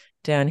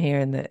down here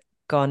in the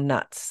Gone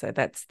Nuts. So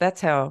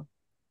that's how.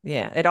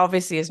 Yeah, it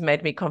obviously has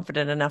made me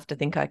confident enough to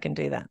think I can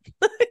do that.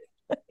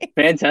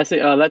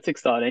 Fantastic. Oh, that's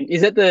exciting.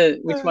 Is that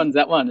which one's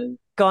that one?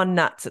 Gone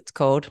Nuts, it's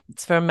called.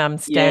 It's from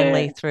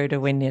Stanley Yeah. through to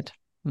Wynyard.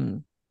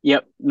 Mm.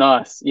 Yep.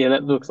 Nice. Yeah,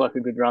 that Mm. looks like a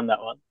good run,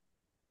 that one.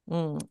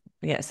 Mm.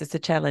 Yes, it's a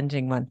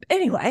challenging one. But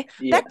anyway,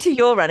 Yeah. back to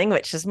your running,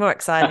 which is more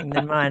exciting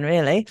than mine,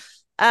 really.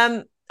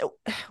 Um,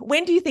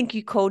 when do you think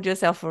you called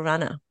yourself a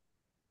runner?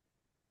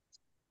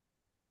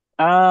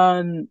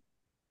 Um,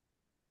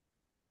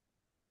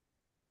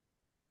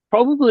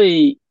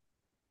 probably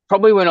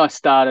probably when I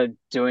started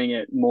doing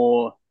it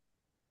more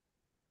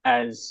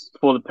as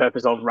for the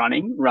purpose of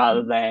running,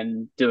 rather Mm.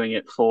 than doing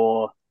it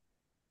for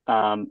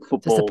To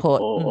football,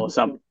 support. or Mm.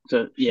 some.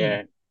 So Mm.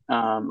 yeah,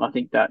 I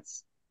think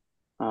that's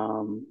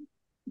um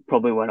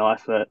probably when I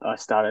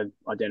started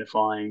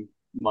identifying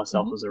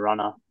myself Mhm. as a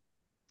runner.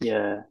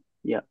 Yeah.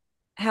 Yeah.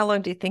 How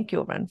long do you think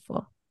you'll run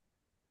for?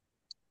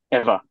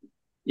 Ever.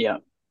 Yeah.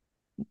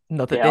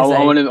 Not that Yeah. I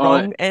there's a want to.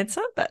 wrong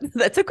answer, but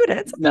that's a good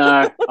answer.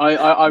 No,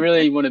 I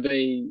really want to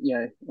be,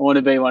 I want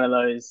to be one of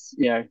those,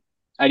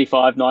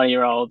 85,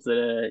 90-year olds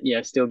that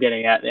are, still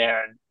getting out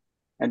there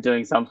and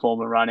doing some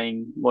form of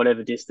running,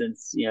 whatever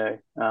distance,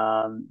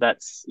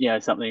 that's,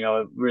 something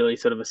I really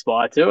sort of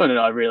aspire to. And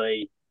I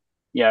really,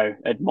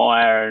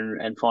 admire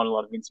and find a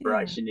lot of Yeah.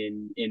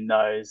 inspiration in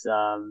those.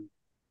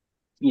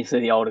 You see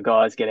the older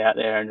guys get out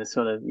there and just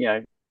sort of,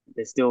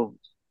 they're still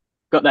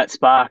got that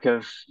spark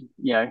of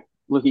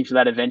looking for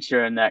that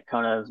adventure and that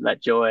kind of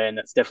that joy, and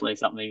that's definitely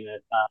something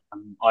that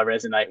I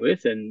resonate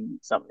with, and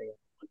something I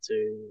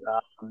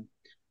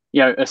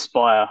want to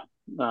aspire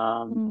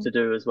Mm. to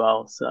do as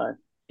well. So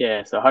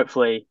yeah, so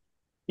hopefully,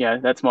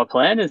 that's my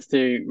plan, is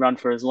to run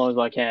for as long as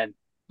I can.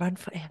 Run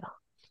forever.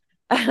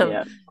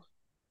 Yeah.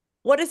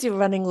 What does your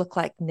running look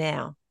like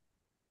now?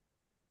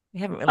 We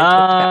haven't really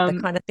talked about the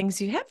Um, kind of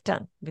things you have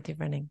done with your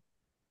running.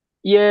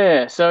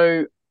 yeah.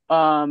 So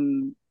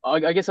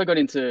I guess I got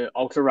into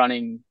ultra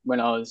running when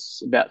I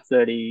was about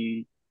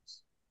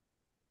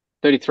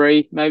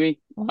 33 maybe.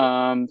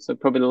 Mhm. So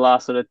probably the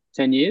last sort of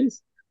 10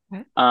 years.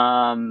 Okay.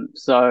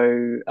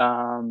 So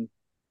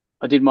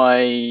I did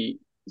my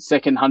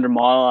second 100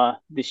 miler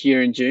this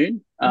year in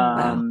June, Oh,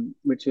 wow.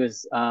 which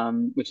was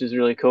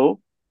really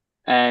cool.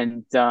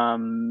 And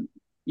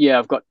yeah,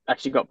 I've got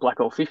actually got Black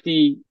Hole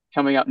 50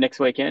 coming up next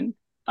weekend,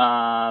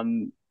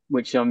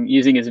 which I'm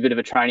using as a bit of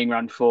a training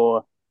run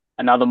for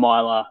another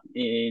miler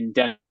in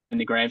down in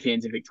the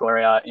Grampians in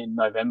Victoria in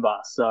November.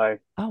 So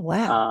Oh,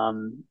 wow.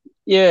 um,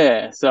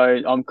 yeah, so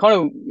I'm kind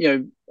of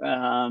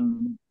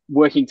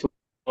working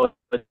towards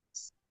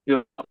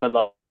the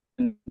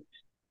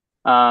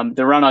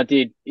run I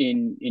did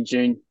in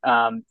June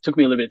took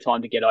me a little bit of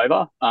time to get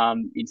over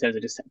in terms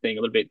of just being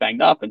a little bit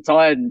banged up and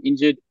tired and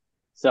injured.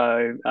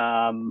 So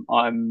I'm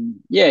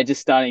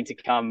just starting to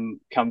come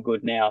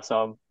good now.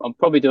 So I'm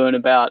probably doing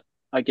about,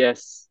 I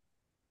guess,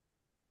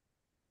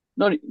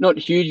 not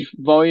huge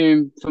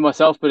volume for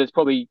myself, but it's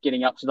probably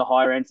getting up to the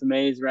higher end for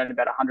me. Is around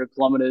about 100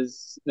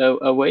 kilometers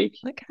a week.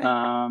 Okay.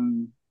 But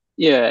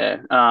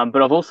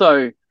I've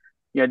also,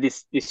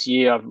 this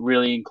year I've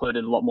really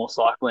included a lot more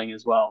cycling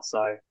as well.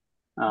 So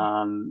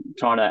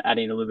trying to add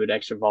in a little bit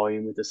extra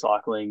volume with the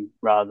cycling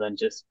rather than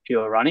just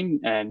pure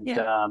running, and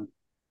Yeah.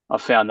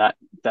 I've found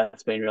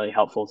that's been really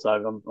helpful. So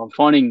I'm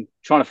trying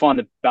to find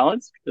the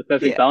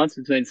perfect Yeah. balance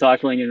between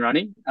cycling and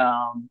running.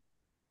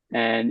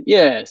 And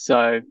yeah,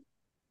 so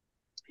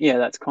yeah,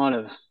 that's kind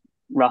of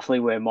roughly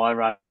where my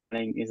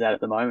running is at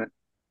the moment.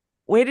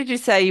 Where did you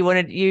say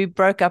you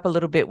broke up a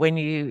little bit when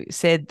you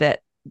said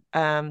that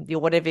your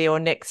whatever your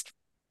next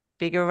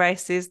bigger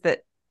race is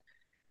that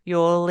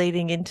you're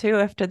leading into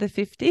after the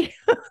 50?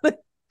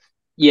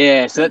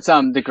 Yeah, so that's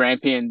the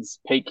Grampians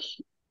Peak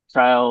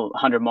Trail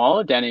 100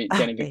 miler down in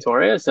There you go.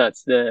 Victoria. So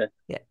it's the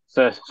Yeah.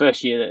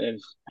 first year that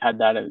they've had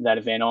that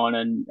event on,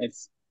 and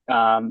it's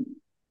um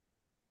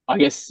I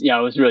guess,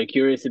 I was really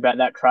curious about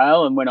that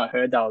trail, and when I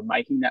heard they were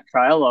making that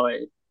trail,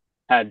 I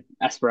had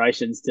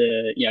aspirations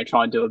to,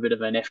 try and do a bit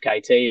of an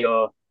FKT,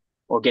 or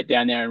get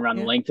down there and run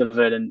the Yeah. length of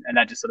it, and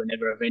that just sort of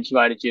never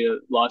eventuated due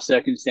to life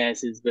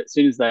circumstances. But as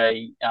soon as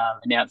they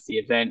announced the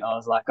event, I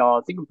was like, oh,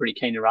 I think I'm pretty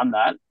keen to run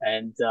that,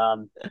 and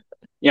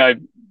you know,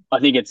 I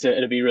think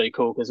it'll be really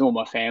cool because all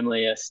my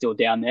family are still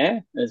down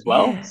there as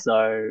well. Yeah.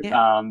 So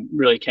Yeah.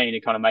 really keen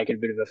to kind of make it a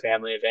bit of a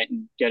family event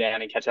and go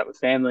down and catch up with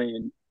family,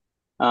 and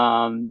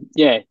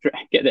get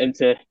them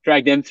to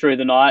drag them through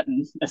the night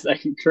and as they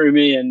can crew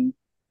me, and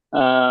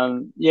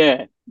really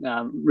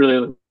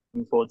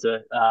looking forward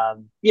to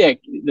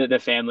the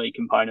family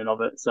component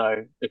of it.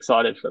 So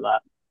excited for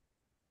that.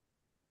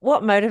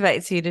 What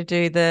motivates you to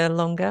do the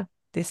longer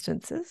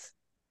distances?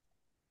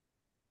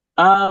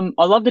 I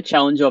love the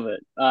challenge of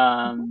it.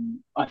 Mhm.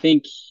 I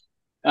think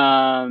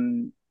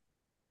um,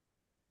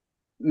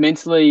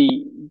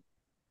 mentally,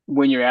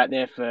 when you're out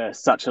there for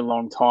such a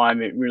long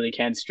time, it really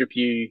can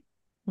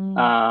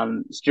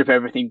Mm. strip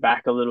everything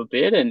back a little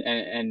bit,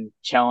 and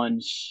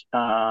challenge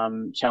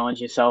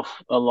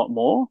yourself a lot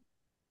more.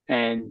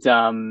 And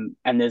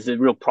there's a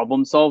real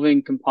problem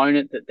solving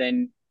component that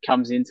then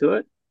comes into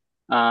it.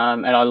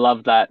 And I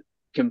love that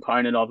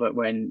component of it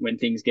when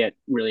things get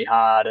really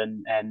hard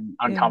and Yeah.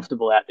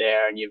 uncomfortable out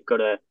there, and you've got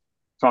to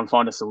try and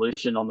find a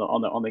solution on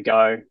the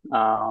go.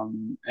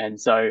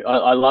 And so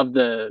I love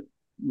the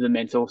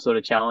mental sort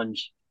of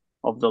challenge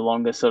of the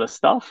longer sort of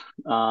stuff,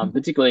 Mhm.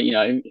 particularly,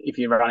 if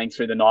you're running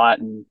through the night,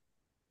 and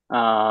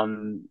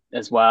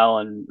as well,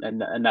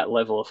 and that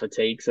level of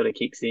fatigue sort of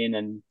kicks in,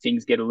 and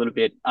things get a little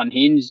bit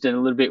unhinged and a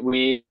little bit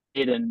weird,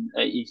 and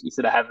you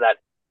sort of have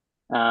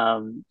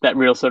that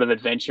real sort of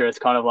adventure. It's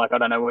kind of like, I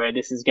don't know where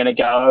this is going to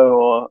go,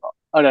 or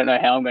I don't know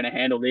how I'm going to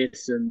handle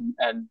this, and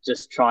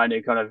just trying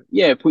to kind of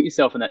put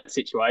yourself in that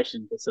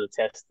situation to sort of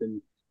test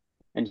and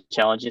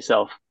challenge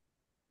yourself.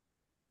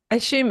 I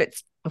assume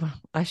it's, well,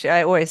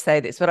 I always say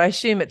this, but I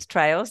assume it's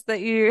trails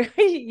that you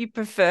you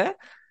prefer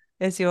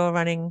as your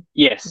running,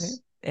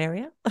 Yes,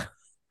 area.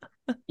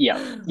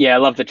 yeah, yeah, I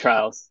love the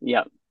trails.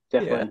 Yeah, Yeah.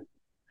 definitely.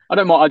 I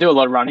don't mind. I do a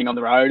lot of running on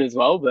the road as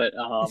well, but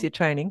As your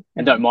training.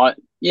 and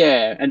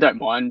Mm. don't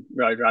mind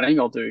road running.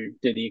 I'll do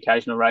the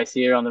occasional race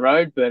here on the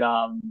road, but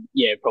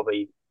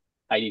probably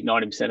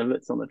 80-90% of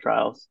it's on the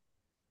trails.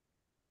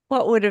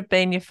 What would have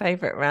been your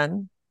favorite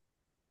run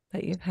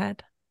that you've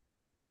had?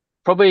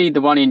 Probably the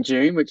one in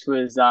June, which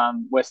was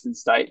Western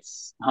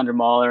States 100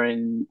 miler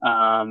in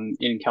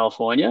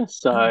California. Oh,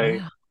 So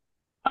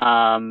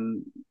wow.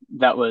 um,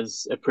 that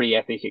was a pretty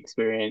epic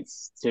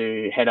experience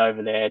to head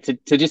over there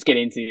to just get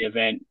into the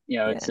event.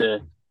 It's Yeah. a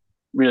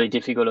really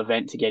difficult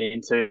event to get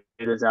into.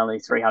 There's only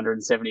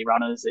 370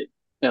 runners that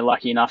are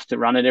lucky enough to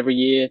run it every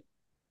year.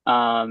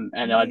 And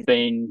I'd Amazing.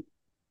 been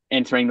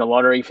entering the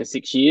lottery for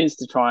 6 years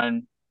to try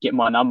and get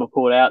my number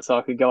pulled out so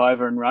I could go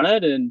over and run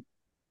it. And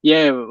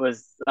yeah, it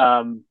was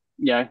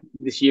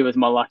this year was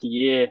my lucky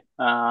year.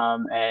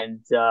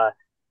 And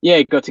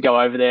yeah, got to go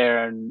over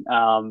there and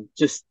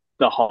just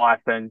the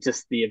hype and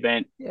just the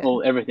event, Yeah.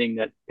 all everything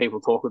that people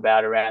talk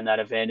about around that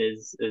event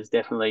is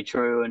definitely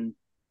true. And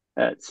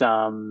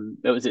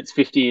it was its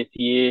 50th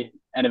year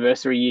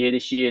anniversary year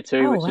this year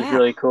too, Oh, which was wow.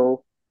 really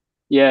cool.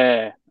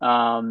 Yeah,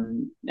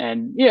 and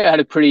yeah, I had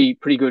a pretty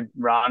good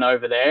run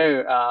over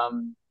there.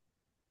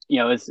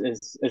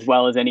 As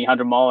well as any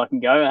 100 mile I can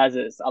go, it has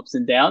its ups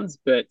and downs,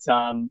 but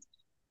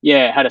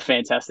yeah, had a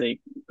fantastic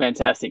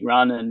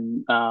run,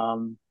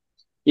 and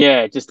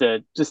yeah, just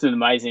an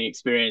amazing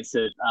experience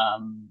at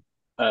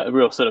a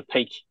real sort of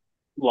peak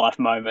life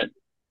moment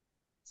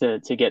to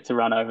get to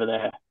run over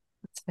there.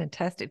 That's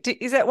fantastic.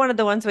 Is that one of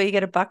the ones where you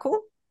get a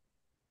buckle?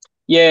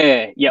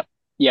 Yeah, yep.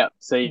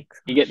 So you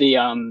Excellent. get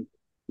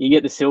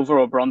the silver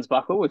or bronze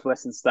buckle with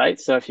Western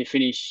States. So if you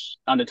finish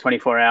under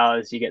 24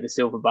 hours, you get the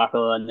silver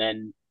buckle, and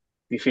then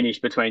if you finish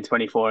between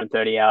 24 and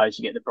 30 hours,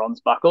 you get the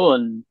bronze buckle.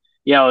 And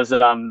yeah, I was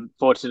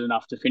fortunate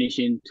enough to finish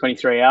in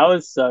 23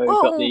 hours, so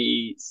got Whoa.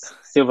 the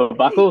silver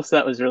buckle. So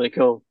that was really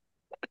cool.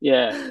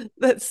 Yeah,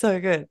 That's so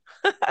good.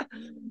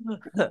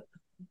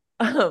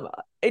 um,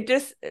 it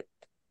just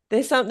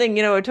there's something,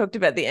 we talked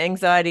about the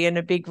anxiety in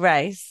a big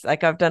race.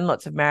 Like I've done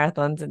lots of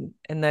marathons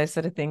and those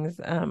sort of things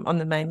on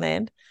the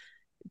mainland.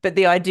 But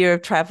the idea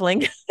of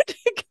traveling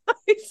to go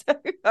so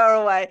far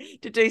away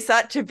to do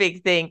such a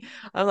big thing,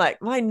 I'm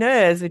like, my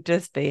nerves would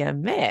just be a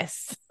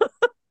mess.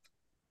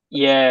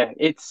 yeah.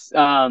 It's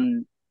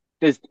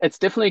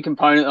definitely a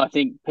component I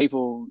think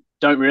people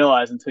don't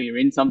realize until you're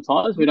in.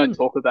 Sometimes we don't Mm,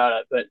 talk about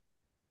it, but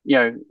you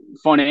know,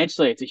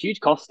 financially, it's a huge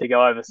cost to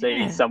go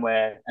overseas yeah,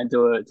 somewhere and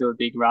do a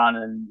big run,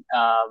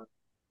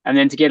 and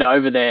then to get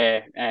over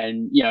there,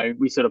 and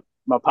we sort of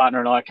my partner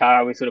and I,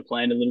 Cara, we sort of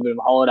planned a little bit of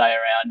a holiday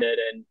around it,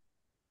 and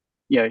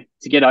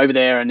to get over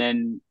there, and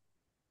then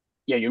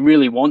you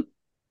really want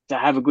to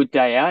have a good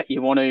day out.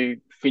 You want to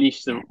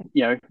finish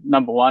yeah,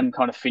 number one,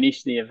 kind of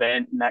finish the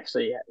event and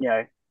actually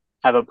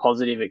have a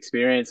positive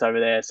experience over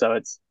there. So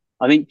it's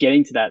I think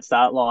getting to that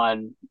start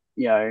line,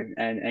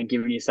 and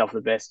giving yourself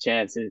the best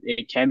chance,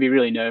 it can be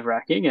really nerve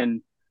wracking.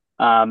 And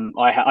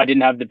I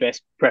didn't have the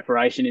best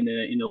preparation in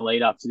the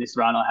lead up to this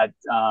run. I had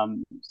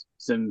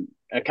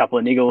a couple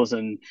of niggles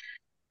and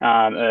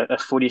a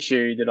foot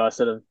issue that I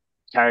sort of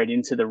carried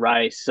into the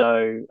race.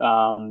 So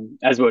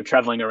as we were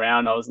traveling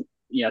around, I was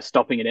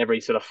stopping at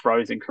every sort of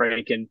frozen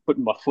creek and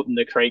putting my foot in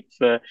the creek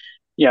for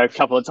a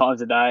couple of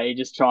times a day,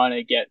 just trying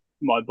to get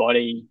my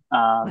body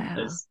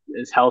wow,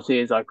 as healthy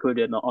as I could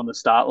on the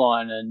start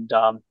line. And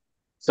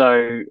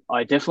so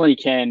I definitely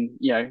can.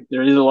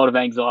 There is a lot of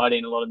anxiety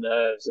and a lot of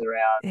nerves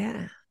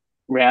yeah,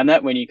 around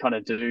that when you kind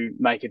of do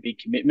make a big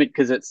commitment,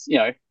 because it's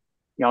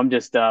I'm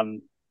just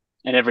an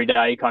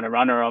everyday kind of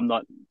runner. I'm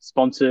not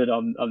sponsored.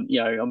 I'm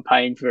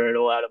paying for it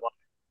all out of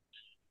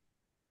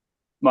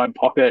my own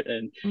pocket,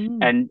 and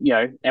mm, and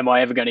am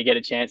I ever going to get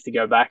a chance to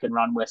go back and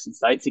run Western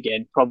States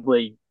again?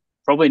 Probably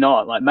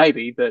not. Like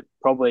maybe, but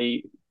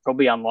probably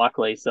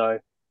unlikely. So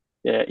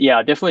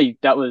yeah, definitely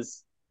that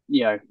was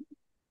you know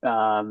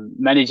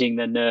managing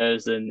the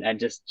nerves and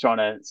just trying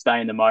to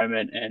stay in the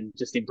moment and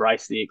just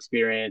embrace the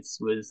experience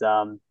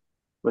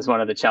was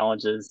one of the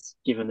challenges,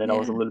 given that I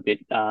was a yeah. little bit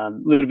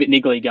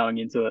niggly going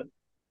into it.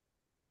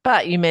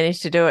 But you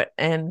managed to do it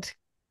and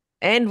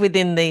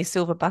within the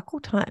silver buckle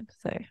time.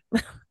 So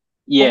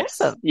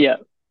Yes, awesome. yeah.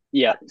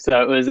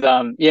 So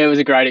it was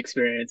a great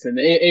experience, and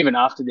even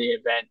after the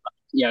event,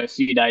 a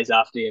few days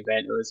after the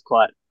event, it was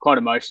quite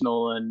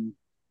emotional, and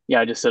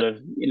just sort of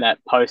in that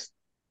post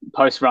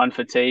run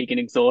fatigue and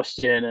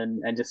exhaustion,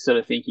 and just sort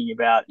of thinking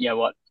about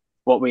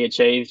what we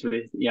achieved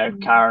with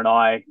Mm, Cara and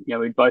I.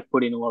 We both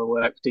put in a lot of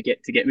work to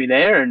get me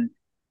there, and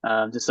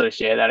just sort of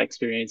share that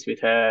experience with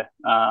her.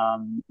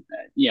 And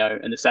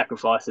the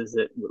sacrifices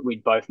that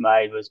we'd both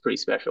made was pretty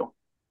special.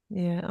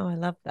 yeah. Oh, I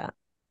love that.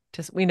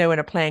 Just we know when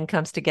a plan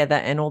comes together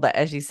and all that,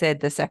 as you said,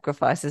 the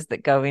sacrifices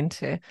that go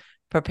into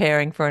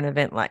preparing for an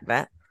event like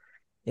that.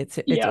 It's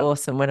Yeah,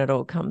 awesome when it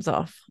all comes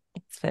off.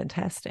 It's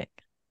fantastic.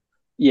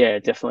 yeah,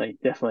 definitely.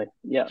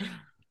 Yeah.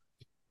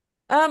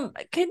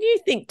 Can you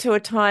think to a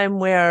time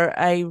where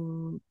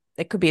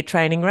it could be a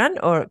training run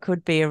or it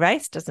could be a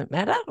race, doesn't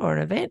matter, or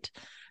an event,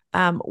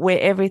 where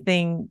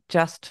everything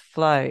just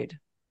flowed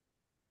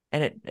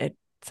and at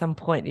some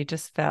point you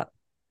just felt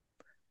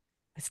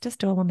it's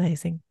just all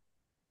amazing.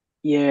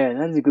 Yeah,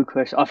 that is a good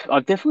question.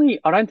 I've definitely,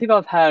 I don't think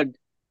I've had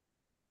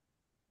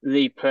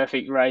the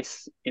perfect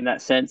race in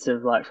that sense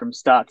of like from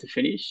start to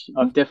finish.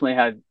 I've Mm-hmm. definitely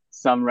had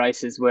some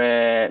races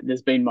where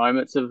there's been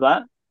moments of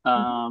that.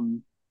 Mm-hmm.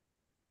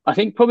 I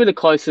think probably the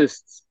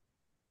closest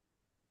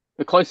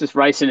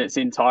race in its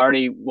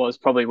entirety was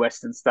probably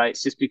Western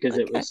States, just because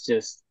it Okay. was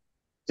just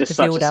The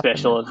such a build up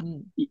and special the of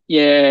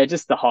yeah,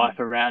 just the hype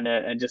around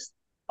it, and just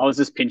I was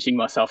just pinching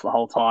myself the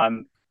whole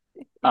time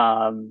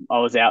I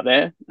was out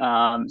there.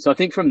 So I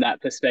think from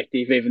that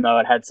perspective, even though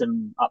it had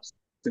some ups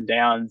and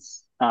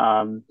downs,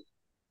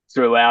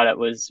 throughout it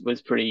was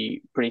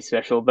pretty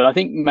special. But I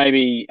think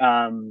maybe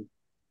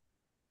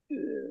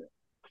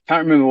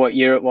can't remember what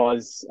year it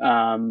was,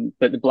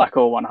 but the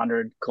Blackall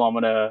 100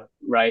 kilometer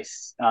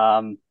race.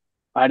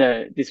 I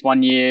had this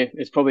one year.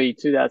 It's probably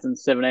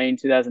 2017,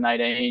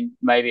 2018.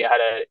 Maybe I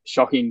had a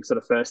shocking sort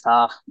of first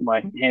half.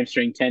 My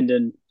hamstring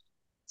tendon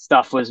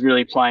stuff was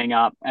really playing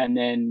up, and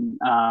then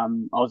I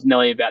was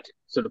nearly about to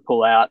sort of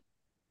pull out,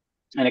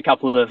 and a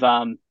couple of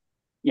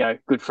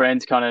good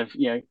friends kind of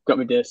got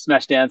me to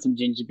smash down some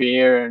ginger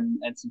beer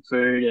and some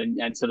food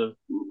and sort of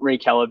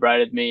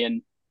recalibrated me.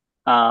 And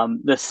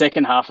the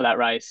second half of that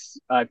race,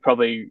 I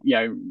probably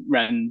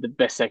ran the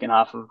best second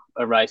half of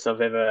a race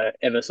I've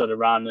ever sort of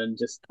run, and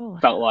just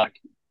felt like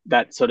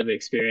that sort of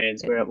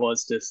experience where it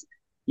was just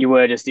you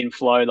were just in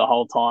flow the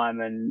whole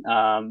time. And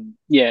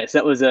so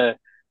that was a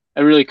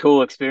really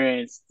cool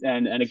experience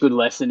and a good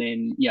lesson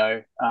in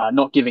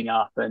not giving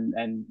up,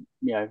 and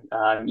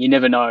you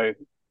never know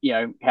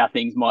how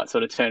things might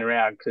sort of turn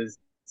around, because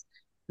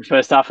the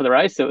first half of the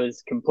race it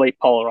was complete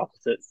polar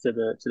opposites to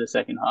the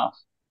second half.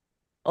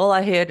 All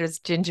I heard was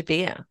ginger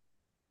beer.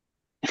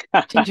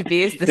 Ginger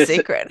beer is the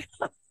secret.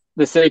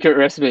 The secret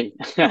recipe.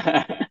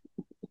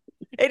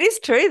 It is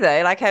true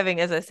though, like having,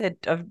 as I said,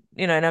 and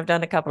I've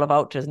done a couple of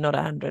ultras, not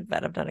 100,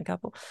 but I've done a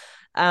couple.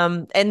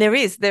 And there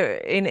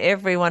in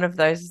every one of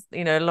those,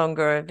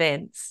 longer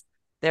events,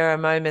 there are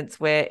moments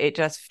where it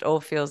just all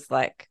feels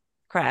like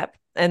crap.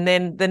 And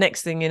then the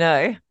next thing you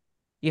know,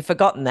 you've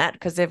forgotten that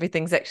because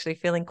everything's actually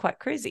feeling quite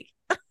crazy.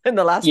 And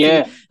the last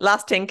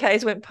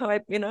 10Ks went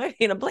by,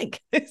 in a blink.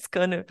 It's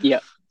kind of,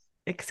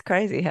 it's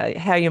crazy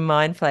how your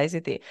mind plays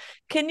with you.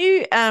 Can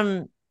you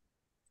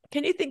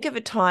think of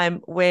a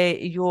time where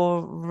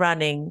your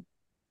running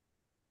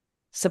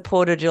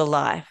supported your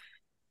life?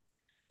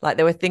 Like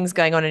there were things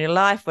going on in your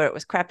life where it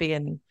was crappy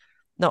and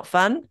not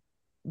fun,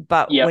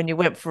 but when you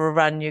went for a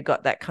run, you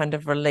got that kind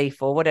of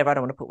relief or whatever. I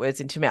don't want to put words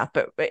into your mouth,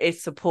 but it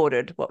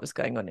supported what was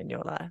going on in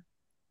your life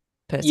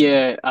personally.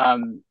 Yeah.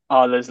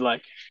 There's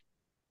like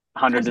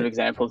hundreds of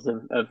examples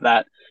of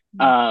that.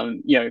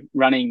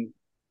 Running,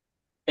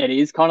 it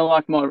is kind of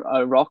like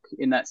a rock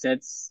in that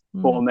sense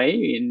for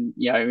me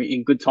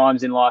in good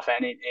times in life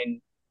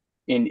and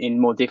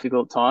in more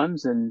difficult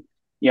times. And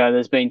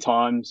there's been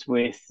times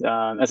with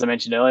as I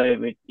mentioned earlier,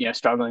 with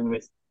struggling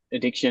with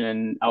addiction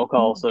and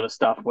alcohol sort of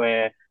stuff,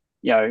 where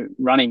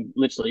running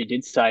literally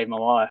did save my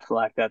life.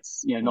 Like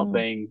that's not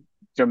being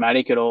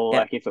dramatic at all.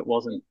 Like if it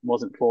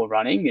wasn't for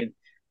running,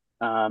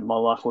 my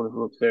life would have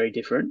looked very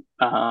different.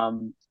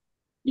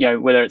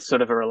 Whether it's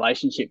sort of a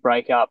relationship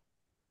breakup,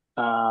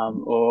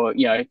 or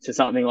to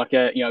something like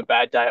a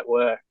bad day at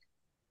work,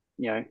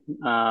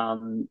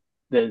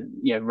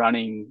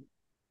 running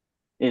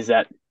is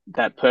that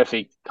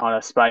perfect kind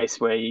of space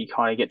where you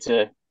kind of get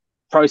to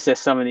process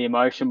some of the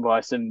emotion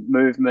by some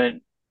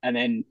movement, and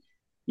then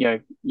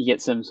you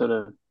get some sort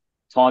of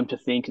time to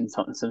think and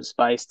some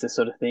space to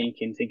sort of think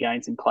and to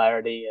gain some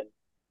clarity,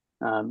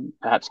 and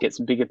perhaps get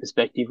some bigger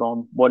perspective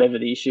on whatever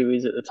the issue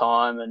is at the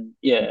time. And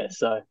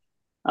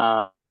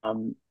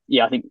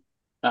I think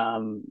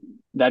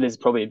that is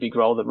probably a big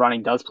role that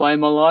running does play in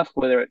my life,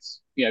 whether it's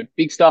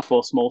big stuff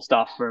or small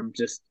stuff, from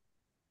just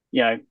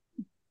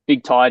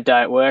big tired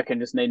day at work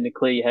and just needing to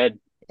clear your head,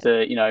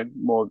 to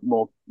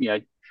more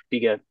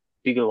bigger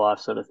life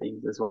sort of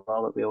things as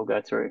well that we all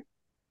go through.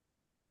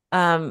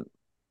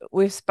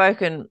 We've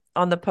spoken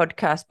on the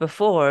podcast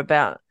before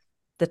about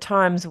the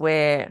times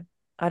where,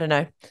 I don't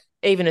know,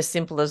 even as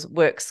simple as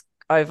work's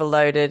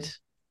overloaded,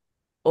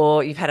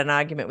 or you've had an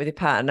argument with your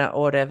partner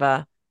or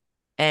whatever,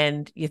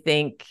 and you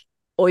think,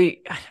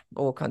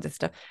 all kinds of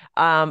stuff.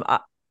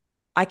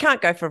 I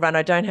can't go for a run.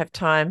 I don't have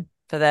time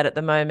for that at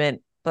the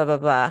moment, blah, blah,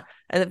 blah.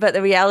 But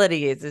the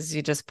reality is, as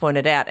you just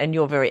pointed out, and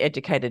you're very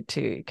educated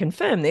to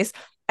confirm this,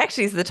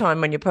 actually is the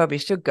time when you probably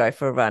should go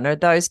for a run, or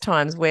those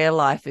times where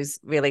life is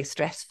really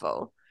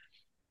stressful,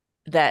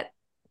 that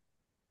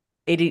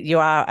you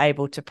are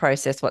able to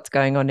process what's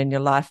going on in your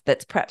life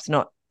that's perhaps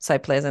not so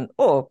pleasant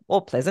or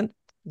pleasant.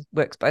 It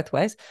works both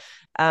ways.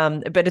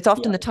 But it's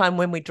often the time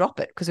when we drop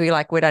it because we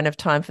don't have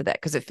time for that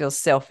because it feels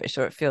selfish,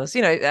 or it feels,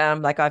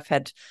 like I've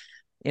had,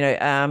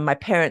 my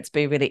parents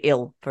be really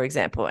ill, for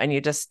example, and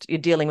you're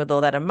dealing with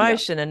all that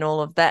emotion and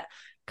all of that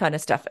kind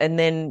of stuff. And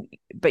then,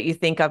 but you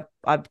think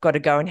I've got to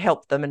go and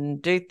help them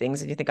and do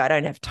things, and you think I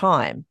don't have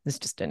time. It's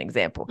just an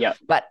example. Yeah.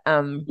 But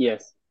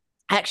yes,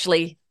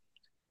 actually,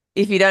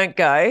 if you don't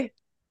go,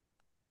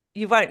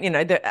 you won't,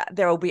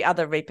 there will be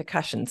other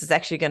repercussions. It's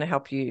actually going to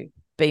help you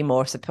be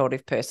more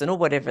supportive person, or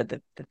whatever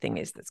the thing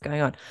is that's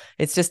going on.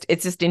 It's just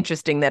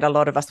interesting that a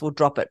lot of us will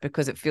drop it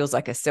because it feels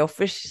like a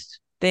selfish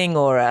thing,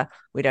 or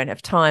we don't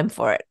have time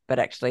for it. But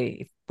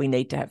actually, we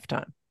need to have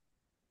time,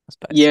 I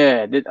suppose.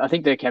 Yeah, I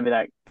think there can be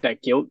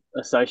that guilt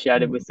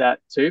associated with that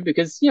too,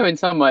 because in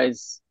some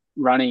ways,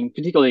 running,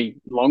 particularly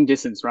long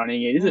distance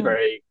running, it is a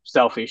very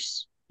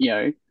selfish,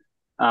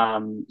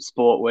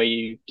 sport where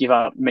you give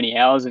up many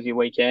hours of your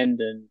weekend,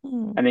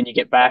 and then you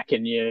get back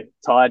and you're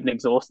tired and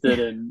exhausted,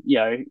 and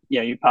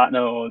your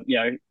partner or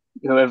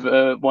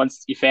whoever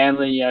wants your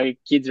family, your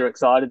kids are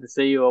excited to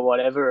see you or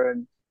whatever,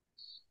 and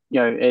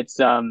it's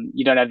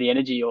you don't have the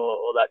energy or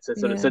that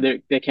sort of. So Yeah.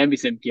 there can be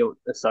some guilt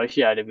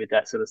associated with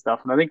that sort of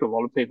stuff, and I think a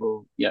lot of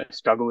people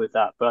struggle with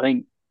that. But I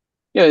think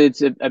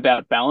it's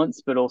about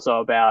balance, but also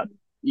about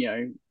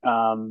you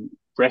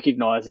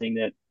recognizing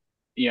that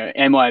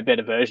am I a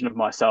better version of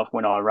myself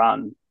when I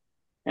run?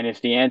 And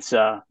if the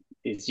answer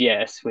is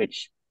yes,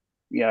 which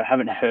I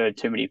haven't heard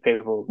too many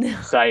people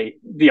say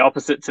the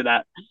opposite to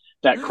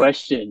that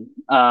question,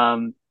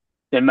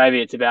 then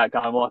maybe it's about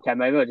going, well, okay,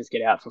 maybe I'll just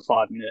get out for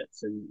 5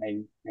 minutes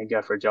and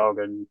go for a jog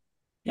and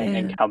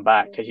Yeah. come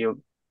back, because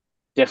you'll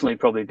definitely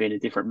probably be in a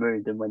different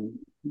mood than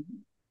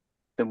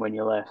when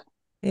you left.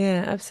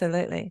 Yeah,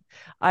 absolutely.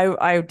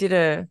 I did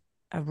a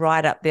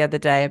write up the other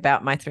day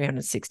about my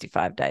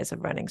 365 days of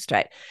running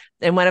straight.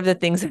 And one of the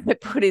things that I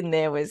put in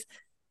there was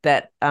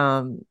that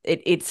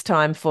it's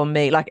time for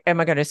me, like, am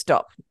I going to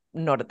stop?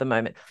 Not at the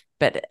moment,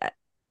 but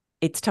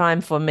it's time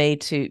for me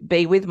to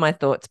be with my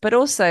thoughts, but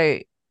also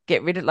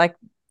get rid of, like,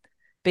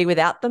 be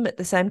without them at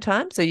the same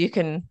time. So you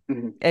can,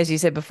 Mm-hmm. as you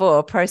said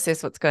before,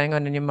 process what's going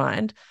on in your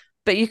mind,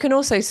 but you can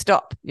also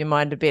stop your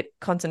mind a bit,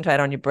 concentrate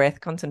on your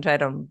breath,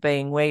 concentrate on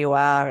being where you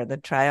are at the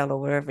trail or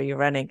wherever you're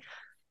running.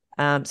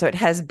 So it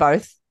has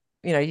both,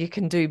 you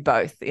can do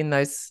both in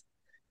those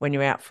when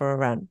you're out for a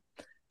run,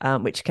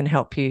 which can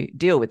help you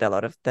deal with a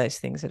lot of those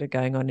things that are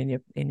going on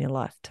in your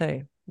life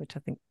too, which I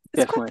think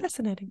is quite Definitely.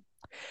 fascinating.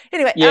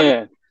 Anyway,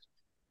 Yeah.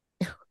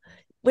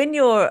 when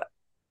you're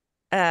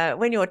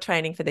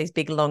training for these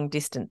big long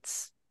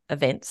distance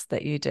events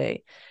that you do,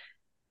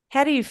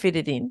 how do you fit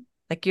it in?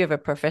 Like, you have a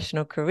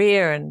professional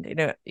career,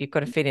 and you've got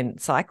to fit in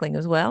cycling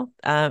as well,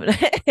 and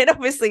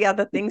obviously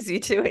other things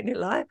you do in your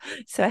life.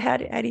 So how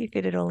do you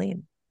fit it all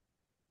in?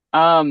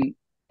 Um,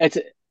 it's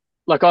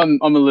like I'm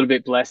a little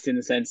bit blessed in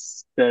the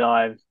sense that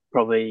I've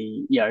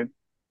probably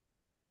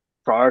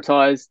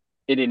prioritized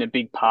it in a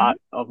big Mhm. part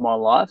of my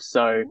life.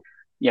 So,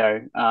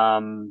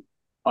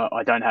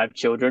 I don't have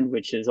children,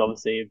 which is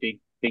obviously a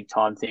big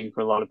time thing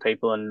for a lot of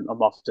people, and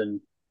I'm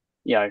often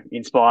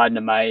inspired and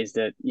amazed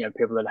at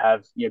people that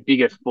have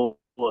bigger, fuller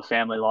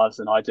family lives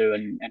than I do,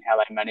 and how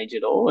they manage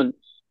it all. And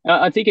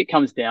I think it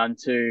comes down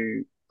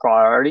to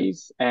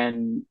priorities,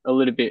 and a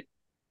little bit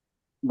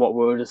what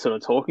we were just sort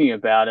of talking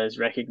about is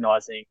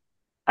recognizing,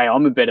 hey,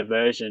 I'm a better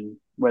version,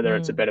 whether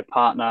it's a Mm, better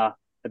partner,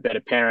 a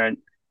better parent,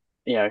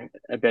 a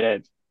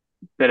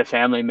better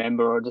family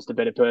member, or just a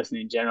better person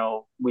in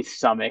general with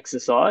some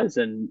exercise.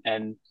 And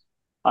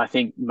I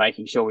think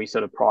making sure we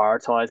sort of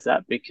prioritize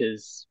that,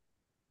 because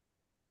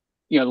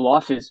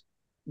life is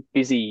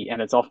busy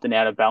and it's often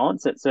out of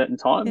balance at certain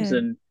times. yeah.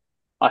 And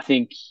I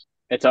think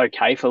it's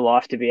okay for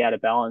life to be out of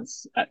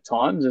balance at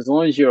times, as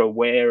long as you're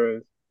aware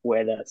of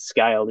where that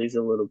scale is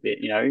a little bit.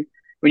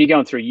 When you're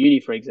going through uni,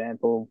 for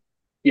example,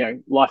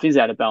 life is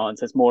out of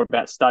balance. It's more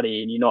about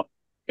study and you're not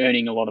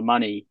earning a lot of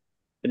money.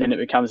 But then it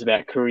becomes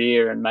about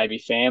career and maybe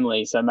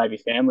family. So maybe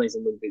family is a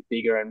little bit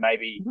bigger, and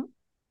maybe Mhm.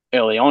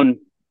 early on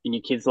in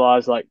your kids'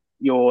 lives, like,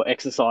 your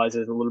exercise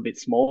is a little bit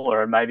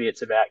smaller, and maybe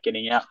it's about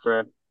getting out for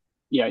a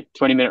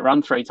 20-minute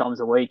run 3 times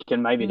a week,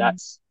 and maybe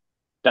Mm,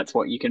 that's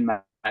what you can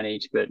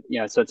manage. But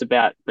so it's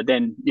about, but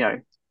then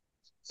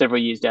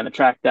several years down the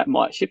track, that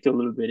might shift a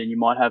little bit, and you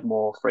might have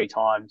more free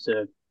time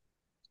to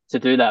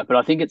do that. But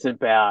I think it's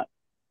about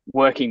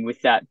working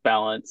with that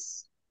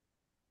balance,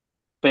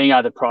 being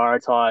able to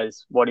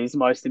prioritize what is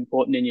most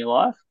important in your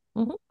life,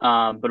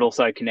 mhm. but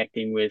also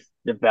connecting with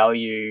the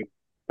value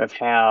of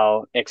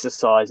how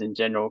exercise in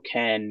general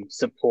can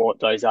support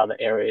those other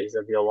areas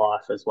of your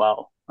life as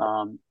well.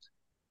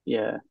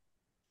 Yeah,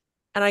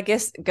 And I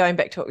guess going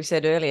back to what we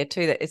said earlier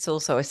too, that it's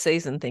also a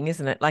season thing,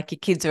 isn't it? Like, your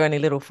kids are only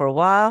little for a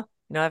while.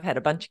 I've had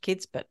a bunch of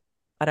kids, but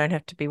I don't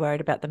have to be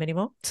worried about them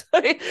anymore. So,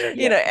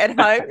 yeah, at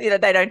home,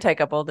 they don't take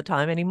up all the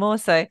time anymore.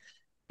 So,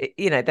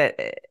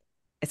 that,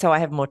 so I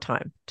have more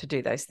time to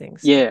do those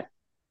things. yeah,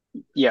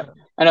 yeah. Um,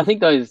 And I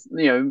think those,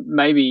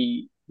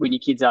 maybe when your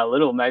kids are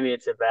little, maybe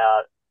it's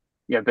about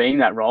being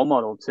that role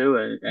model too,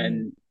 mm,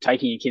 and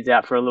taking your kids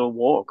out for a little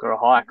walk or a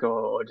hike,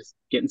 or just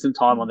getting some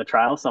time on mm, the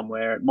trail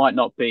somewhere. It might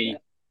not yeah, be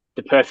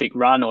the perfect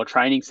run or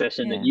training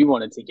session that yeah, you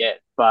wanted to get,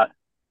 but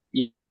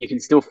you can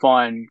still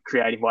find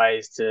creative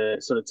ways to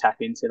sort of tap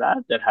into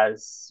that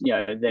has,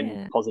 then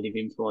yeah, positive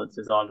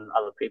influences on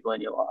other people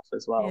in your life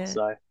as well. yeah,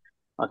 So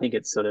I think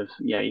it's sort of,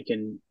 you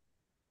can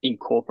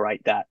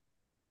incorporate that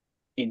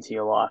into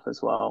your life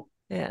as well.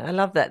 yeah. I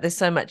love that. There's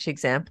so much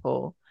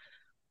example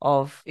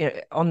of,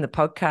 on the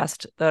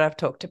podcast that I've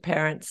talked to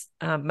parents,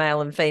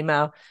 male and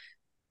female,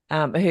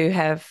 who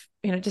have,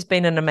 just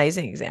been an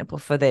amazing example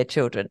for their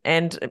children,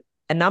 and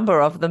a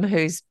number of them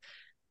who's,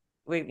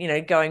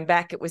 going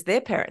back, it was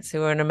their parents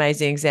who were an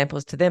amazing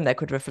examples to them. They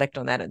could reflect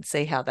on that and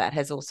see how that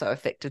has also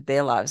affected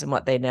their lives and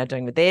what they're now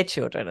doing with their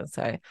children. And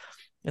so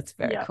it's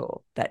very Yeah.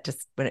 cool that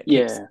just when it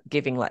keeps Yeah.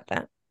 giving like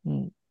that.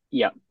 Mm,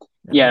 Yeah.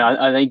 I Yeah. love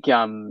I think,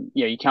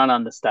 you can't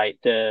understate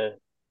the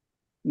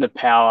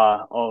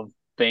power of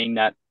being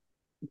that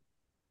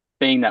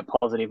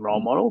positive role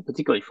it. model,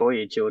 particularly for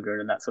your children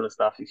and that sort of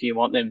stuff. If you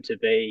want them to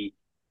be,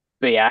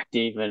 be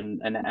active and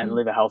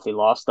live a healthy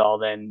lifestyle,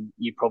 then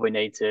you probably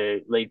need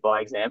to lead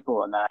by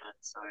example on that.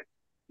 So,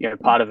 Yeah.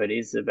 part of it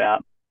is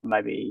about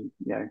maybe,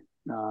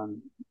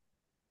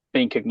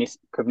 being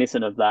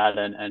cognizant of that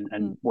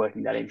and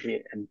working that into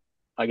it. And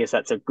I guess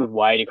that's a good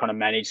way to kind of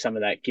manage some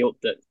of that guilt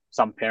that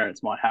some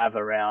parents might have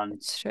around,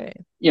 It's true.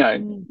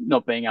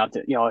 not being able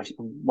to,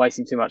 I'm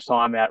wasting too much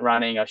time out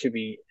running. I should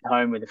be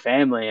home with the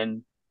family.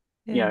 And,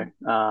 Yeah.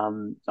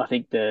 I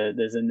think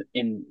there's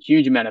an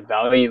huge amount of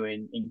value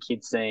in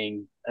kids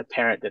seeing a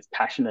parent that's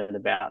passionate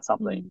about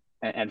something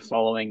and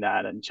following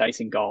that and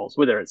chasing goals,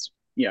 whether it's,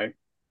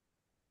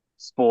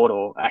 sport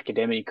or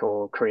academic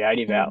or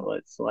creative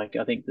outlets. Like,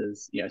 I think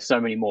there's,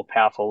 so many more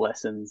powerful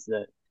lessons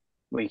that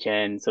we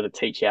can sort of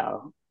teach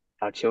our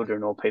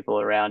children or people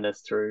around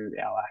us through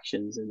our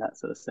actions in that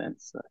sort of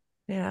sense. So,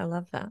 Yeah, I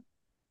love that.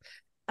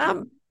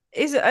 yeah.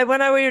 Is it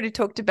when I already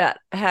talked about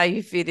how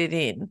you fit it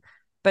in,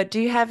 but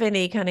do you have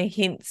any kind of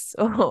hints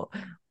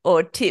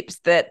or tips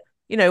that,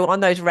 on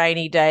those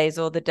rainy days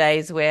or the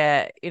days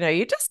where,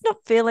 you're just not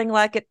feeling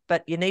like it,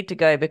 but you need to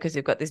go because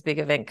you've got this big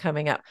event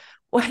coming up?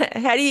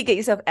 How do you get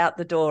yourself out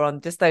the door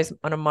on just those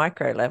on a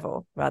micro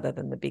level rather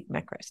than the big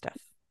macro stuff?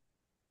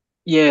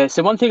 Yeah.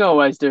 So one thing I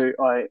always do,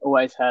 I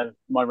always have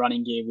my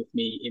running gear with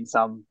me in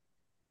some,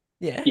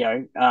 Yeah. you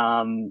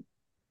know,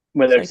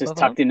 whether it's Shape just or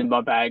form. tucked into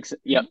my bags.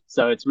 Yep.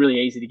 So it's really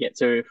easy to get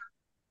to. If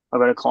I've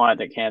got a client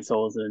that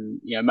cancels and,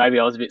 maybe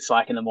I was a bit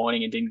slack in the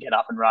morning and didn't get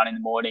up and run in the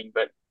morning,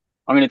 but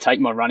I'm going to take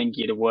my running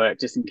gear to work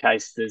just in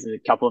case there's a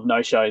couple of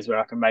no-shows where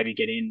I can maybe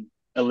get in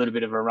a little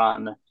bit of a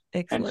run and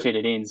Excellent. fit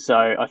it in. So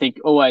I think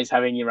always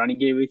having your running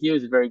gear with you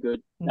is a very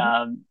good,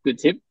 good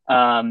tip.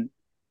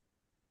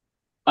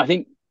 I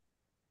think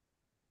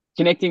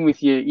connecting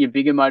with your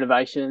bigger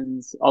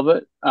motivations of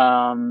it.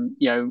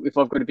 If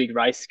I've got a big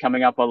race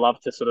coming up, I love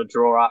to sort of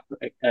draw up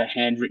a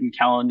handwritten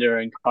calendar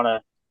and kind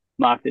of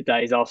mark the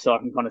days off so I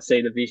can kind of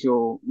see the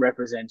visual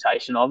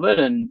representation of it.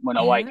 And when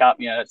I wake Yeah. up,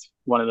 that's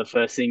one of the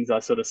first things I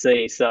sort of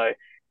see. So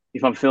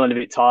if I'm feeling a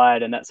bit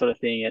tired and that sort of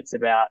thing, it's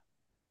about,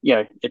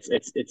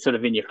 it's sort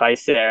of in your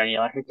face there, and you're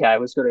like, okay,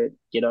 we've got to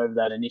get over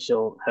that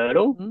initial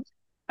hurdle. Mhm.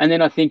 And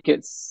then I think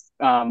it's,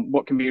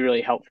 what can be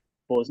really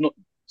helpful is not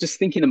just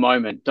think in the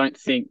moment. Don't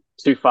think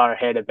too far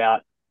ahead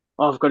about,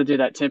 oh, I've got to do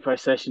that tempo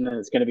session and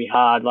it's going to be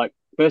hard. Like,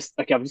 first,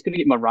 okay, I'm just going to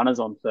get my runners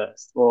on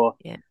first, or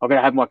Yeah. I'm going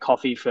to have my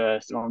coffee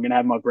first, or I'm going to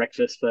have my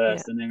breakfast Yeah.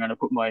 first, and then I'm going to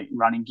put my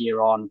running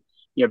gear on.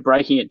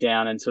 Breaking it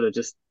down and sort of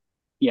just,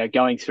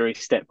 going through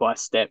step by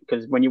step.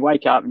 Because when you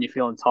wake up and you're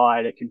feeling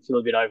tired, it can feel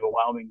a bit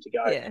overwhelming to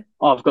go, Yeah.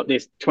 oh, I've got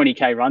this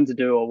 20K run to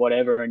do or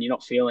whatever, and you're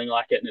not feeling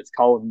like it and it's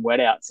cold and wet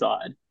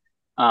outside.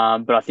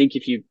 But I think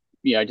if you,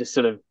 just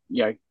sort of,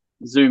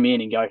 zoom in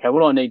and go, okay,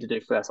 what do I need to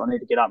do first? I need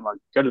to get up and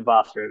go to the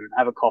bathroom and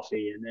have a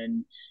coffee, and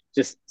then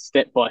just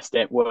step by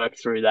step work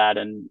through that.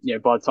 And,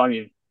 by the time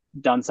you've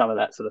done some of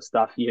that sort of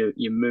stuff, your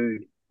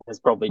mood has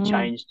probably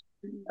changed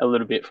a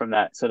little bit from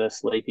that sort of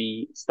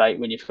sleepy state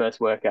when you first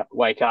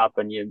wake up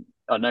and you,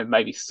 I don't know,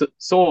 maybe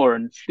sore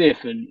and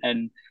stiff,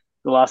 and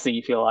the last thing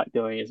you feel like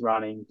doing is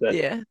running. But,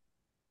 Yeah.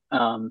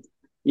 um,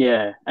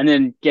 yeah, and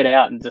then get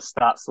out and just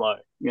start slow,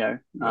 Yeah.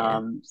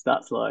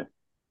 start slow.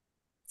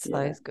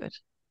 Slow Yeah. is good.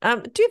 Do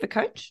you have a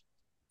coach?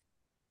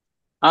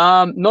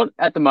 Not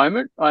at the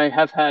moment. I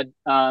have had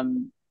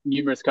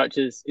numerous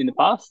coaches in the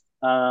past.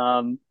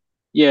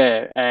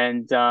 Yeah,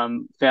 and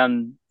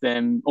found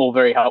them all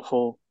very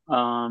helpful,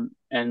 and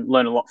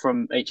learn a lot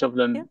from each of Yeah.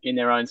 them in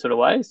their own sort of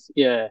ways.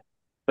 Yeah,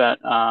 but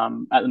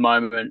at the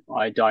moment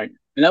I don't.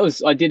 And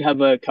I did have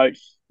a coach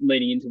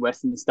leading into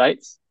Western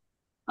States,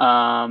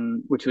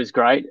 which was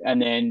great. And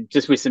then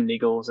just with some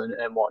niggles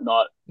and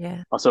whatnot,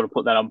 Yeah. I sort of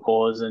put that on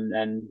pause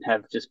and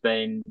have just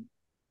been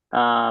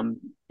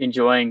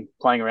enjoying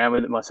playing around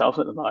with it myself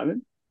at the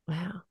moment.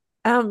 Wow.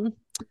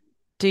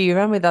 Do you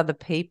run with other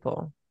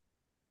people?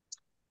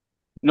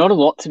 Not a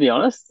lot, to be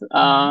honest.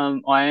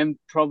 Mhm. I am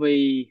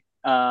probably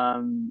a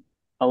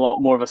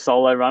lot more of a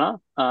solo runner.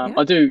 Yeah.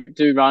 I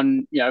do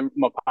run.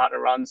 My partner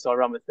runs, so I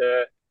run with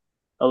her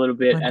a little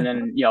bit, and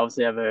Wonderful. then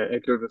obviously have a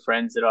group of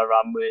friends that I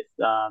run with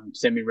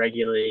semi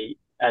regularly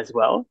as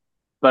well.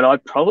 But I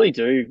probably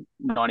do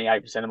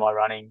 98% of my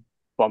running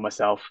by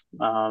myself,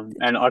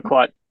 and I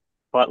quite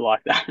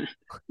like that.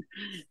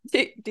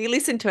 Do you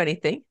listen to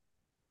anything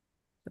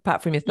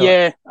apart from your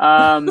thoughts?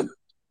 Yeah,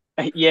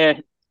 yeah.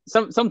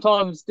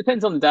 Sometimes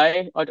depends on the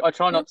day. I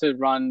try Yeah. not to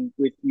run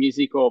with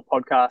music or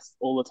podcasts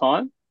all the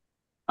time.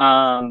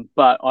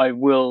 But I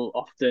will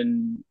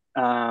often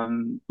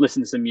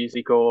listen to some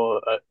music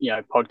or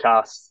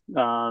podcasts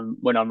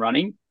when I'm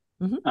running.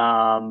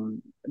 Hmm.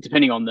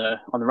 Depending on the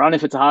run.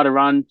 If it's a harder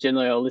run,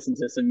 generally I'll listen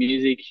to some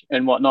music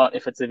and whatnot.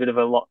 If it's a bit of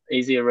a lot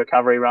easier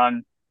recovery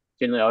run,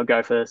 generally I'll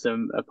go for a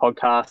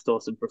podcast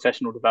or some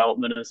professional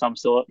development of some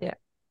sort. Yeah.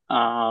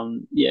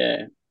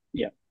 Yeah,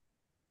 yeah,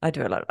 I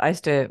do a lot. I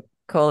used to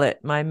call it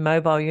my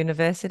mobile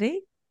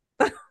university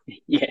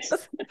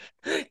yes,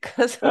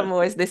 because I'm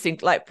always listening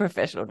to like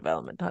professional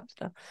development type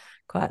stuff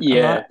quite a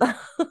yeah, lot.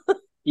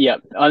 yeah.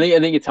 I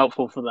think it's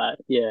helpful for that.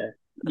 Yeah,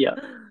 yeah,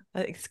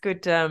 I think it's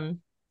good.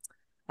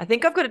 I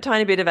think I've got a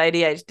tiny bit of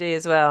ADHD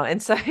as well.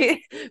 And so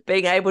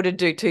being able to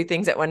do two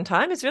things at one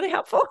time is really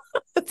helpful.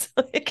 It's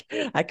like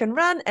I can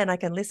run and I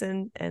can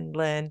listen and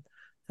learn.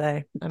 So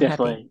I'm happy.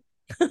 Definitely.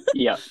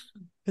 Yeah.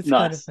 It's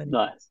kind of Nice. funny.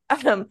 Nice.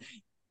 Um,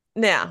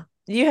 Now,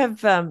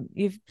 you've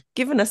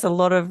given us a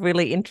lot of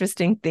really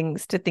interesting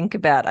things to think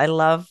about. I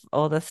love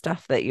all the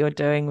stuff that you're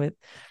doing with,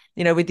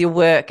 with your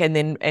work, and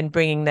then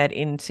bringing that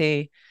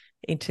into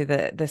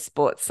the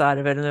sports side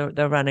of it, and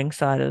the running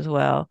side as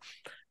well.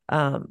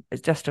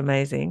 It's just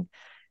amazing.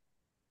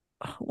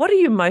 What are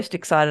you most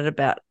excited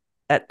about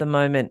at the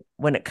moment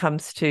when it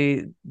comes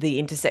to the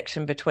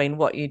intersection between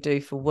what you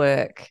do for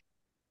work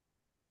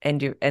and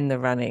the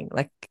running?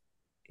 Like,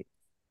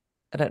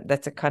 I don't.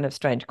 That's a kind of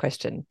strange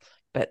question,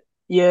 but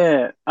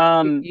Yeah.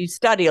 you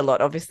study a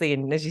lot, obviously,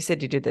 and as you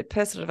said, you do the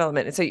personal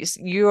development, and so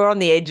you're on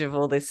the edge of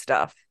all this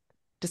stuff.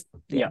 Just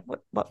Yeah.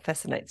 what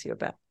fascinates you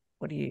about?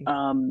 What do you?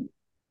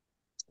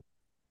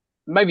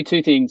 Maybe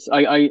two things.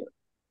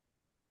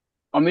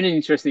 I'm in an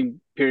interesting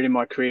period in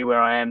my career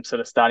where I am sort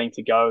of starting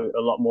to go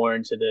a lot more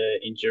into the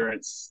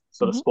endurance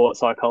sort of Mhm. sports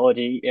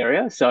psychology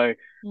area. So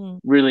Mm.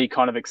 really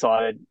kind of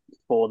excited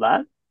for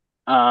that.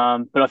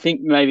 But I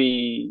think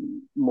maybe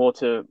more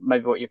to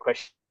maybe what your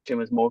question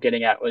was more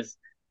getting at was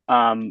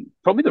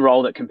probably the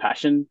role that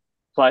compassion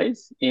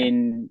plays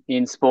Okay.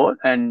 in sport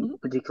and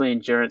Mhm. particularly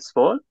endurance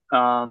sport.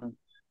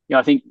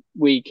 I think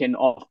we can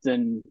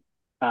often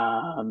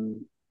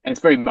and it's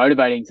very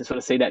motivating to sort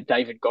of see that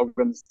David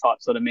Goggins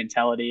type sort of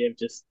mentality of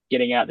just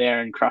getting out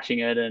there and crushing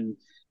it and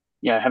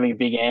having a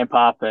big amp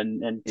up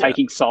and Yeah.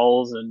 taking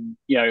souls and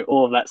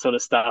all of that sort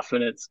of stuff.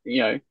 And it's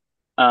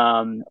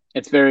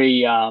it's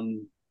very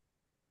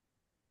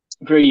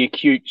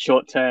acute,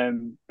 short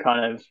term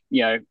kind of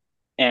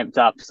amped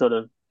up sort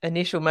of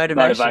Initial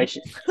motivation.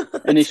 motivation,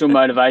 initial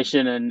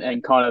motivation,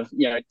 and kind of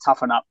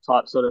toughen up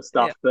type sort of Yeah.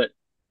 stuff. But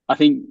I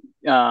think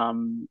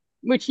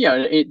which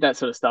that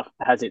sort of stuff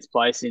has its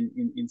place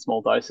in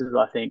small doses,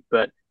 I think.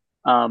 But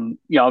I'm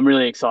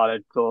really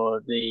excited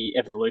for the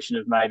evolution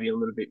of maybe a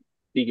little bit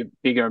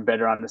bigger and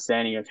better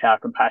understanding of how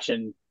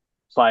compassion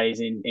plays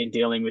in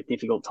dealing with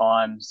difficult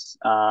times.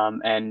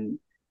 And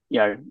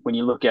when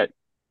you look at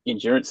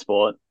endurance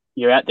sport,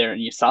 you're out there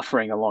and you're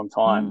suffering a long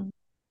time,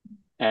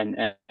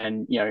 Mm.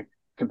 and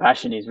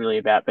compassion is really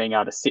about being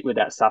able to sit with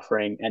that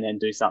suffering and then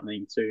do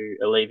something to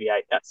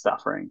alleviate that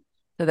suffering.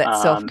 So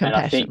that's And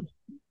I think, self-compassion.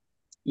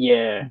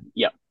 yeah,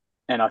 yeah,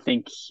 and I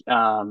think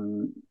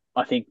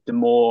the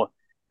more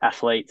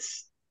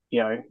athletes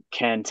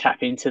can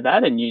tap into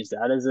that and use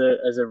that as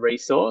a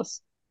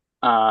resource,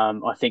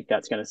 I think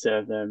that's going to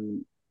serve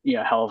them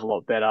a hell of a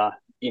lot better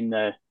in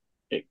the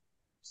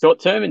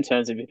short term in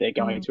terms of if they're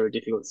going Mm. through a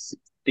difficult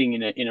thing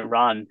in a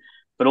run,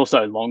 but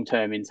also long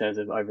term in terms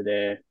of over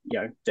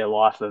their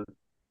life of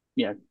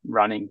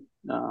running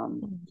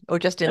Or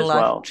just in as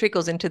life, well.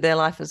 trickles into their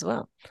life as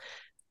well,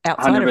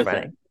 outside of 100%.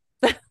 running.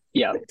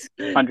 Yeah, It's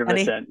funny,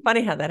 100%.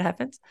 funny how that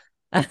happens.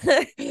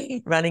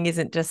 Running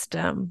isn't just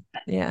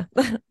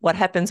what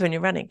happens when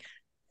you're running,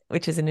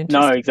 which is an No,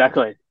 interesting.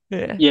 exactly.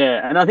 Yeah.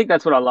 Yeah, and I think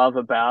that's what I love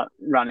about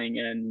running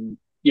and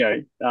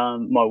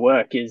my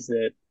work is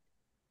that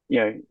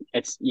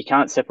it's you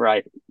can't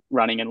separate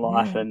running and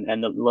life, Yeah.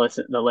 and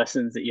the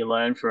lessons that you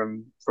learn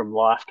from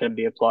life can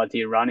be applied to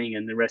your running,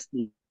 and the rest of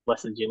the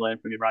lessons you learn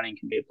from your running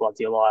can be applied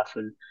to your life,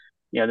 and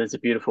there's a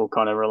beautiful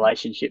kind of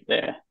relationship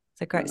there.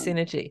 It's a great Um,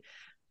 synergy.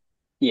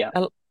 yeah,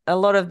 A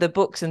lot of the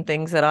books and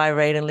things that I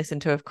read and listen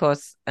to, of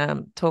course,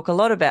 talk a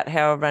lot about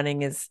how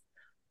running is,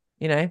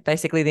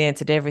 basically the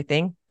answer to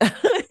everything,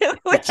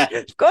 which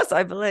of course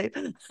I believe,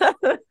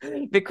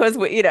 because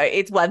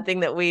it's one thing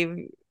that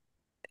we've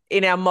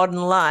in our modern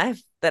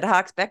life that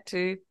harks back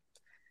to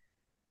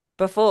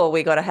before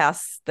we got a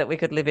house that we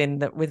could live in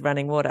with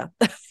running water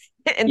and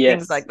things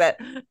yes, like that,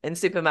 and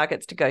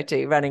supermarkets to go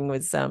to. Running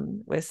was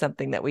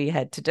something that we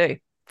had to do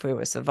if we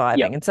were yeah,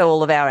 surviving, and so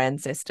all of our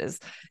ancestors,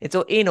 it's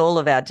all in all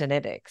of our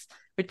genetics,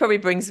 which probably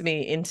brings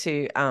me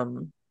into a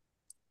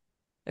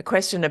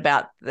question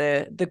about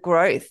the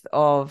growth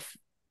of.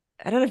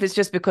 I don't know if it's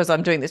just because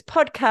I'm doing this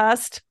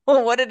podcast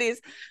or what it is,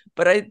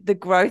 but the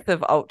growth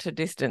of ultra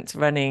distance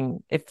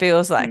running, it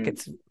feels like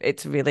mm,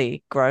 it's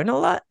really grown a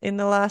lot in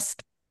the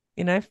last,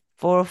 4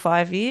 or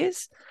 5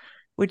 years.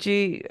 Would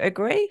you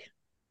agree?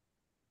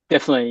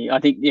 definitely. I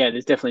think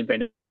there's definitely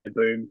been a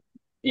boom,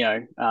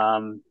 and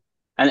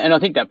I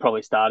think that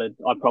probably started.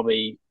 I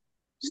probably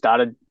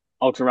started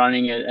ultra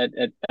running at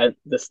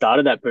the start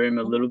of that boom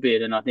a little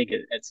bit, and I think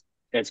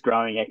it's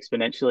growing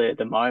exponentially at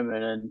the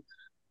moment. And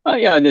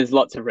there's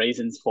lots of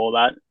reasons for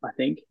that, I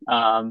think.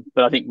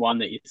 But I think one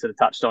that you sort of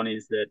touched on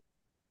is that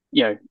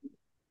you know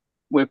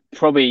we're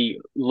probably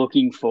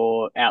looking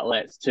for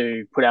outlets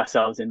to put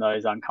ourselves in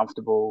those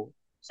uncomfortable,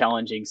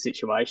 challenging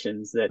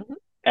situations that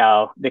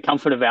Mhm. the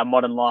comfort of our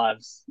modern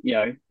lives,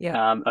 Yeah.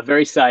 are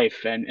very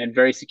safe and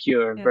very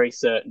secure and Yeah. very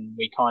certain.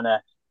 We kind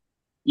of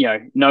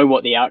know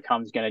what the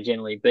outcome is going to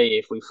generally be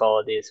if we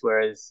follow this.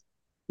 Whereas,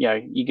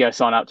 you go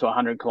sign up to a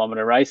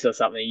 100-kilometer race or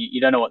something,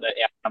 you don't know what the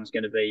outcome is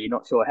going to be. You're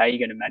not sure how you're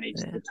going to manage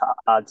Yeah. the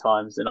hard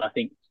times. And I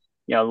think,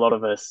 a lot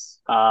of us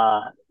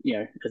are,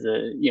 as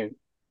a,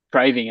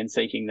 craving and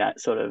seeking that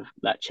sort of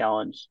that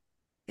challenge.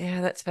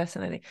 Yeah, that's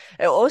fascinating.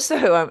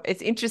 Also,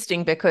 it's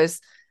interesting because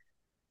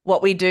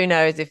what we do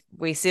know is if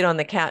we sit on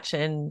the couch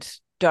and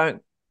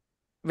don't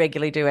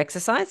regularly do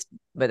exercise,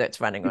 whether it's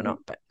running or Mm-hmm. not,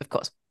 but of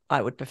course,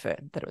 I would prefer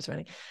that it was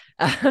running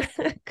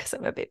because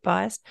I'm a bit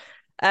biased.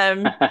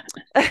 Um,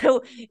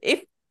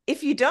 if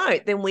if you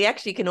don't, then we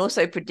actually can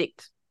also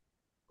predict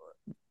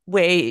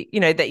where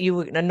that you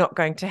are not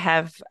going to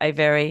have a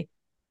very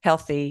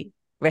healthy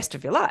rest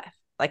of your life.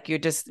 Like you're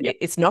just, Yeah.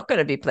 it's not going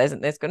to be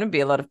pleasant. There's going to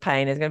be a lot of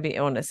pain. There's going to be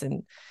illness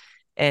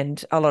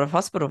and a lot of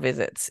hospital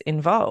visits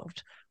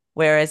involved.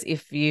 Whereas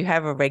if you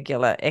have a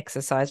regular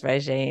exercise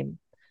regime,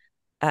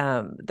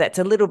 that's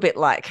a little bit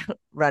like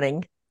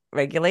running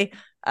regularly,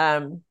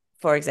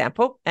 for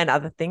example, and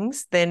other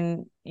things,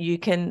 then you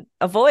can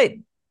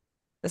avoid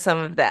some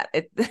of that.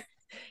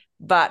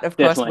 But of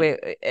course,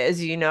 Definitely.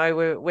 as you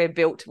know, we're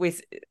built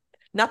with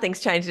nothing's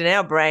changed in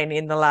our brain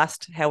in the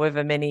last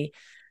however many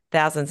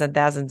thousands and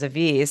thousands of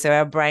years. So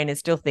our brain is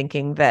still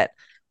thinking that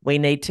we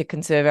need to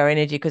conserve our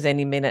energy because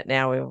any minute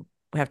now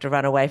we have to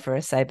run away for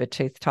a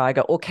saber-toothed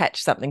tiger or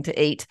catch something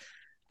to eat.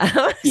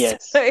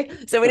 Yes. So we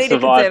To need to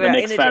survive conserve the our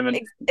next energy. famine.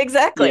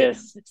 Exactly.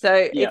 Yes.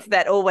 So Yeah. it's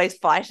that always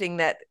fighting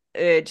that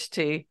urge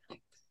to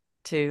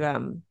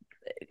to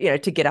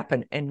get up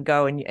and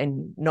go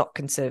and not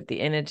conserve the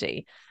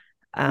energy.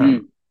 Um,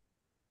 Mm.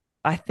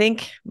 I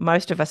think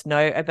most of us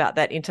know about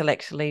that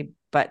intellectually,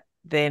 but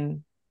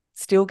then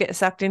still get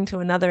sucked into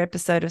another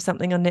episode of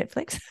something on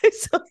Netflix.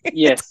 So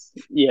Yes.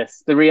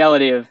 Yes. The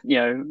reality of,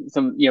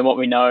 what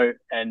we know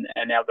and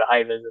our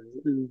behaviors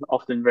is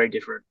often very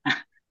different.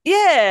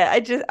 yeah,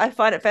 I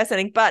find it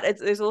fascinating. But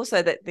there's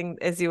also that thing,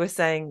 as you were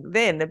saying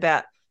then,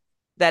 about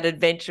that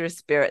adventurous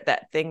spirit,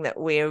 that thing that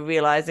we're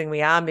realizing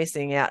we are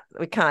missing out.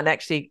 We can't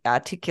actually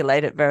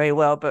articulate it very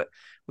well, but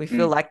we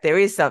feel Mm. like there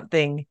is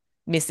something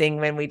missing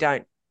when we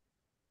don't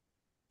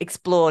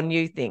explore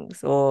new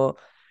things, or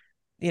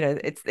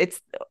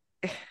it's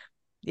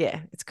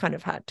yeah, it's kind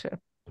of hard to.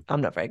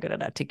 I'm not very good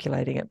at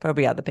articulating it.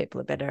 Probably other people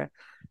are better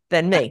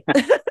than me.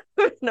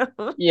 No.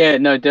 Yeah,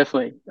 no,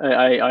 definitely.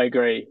 I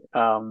agree.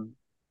 And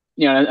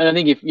I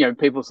think if,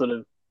 people sort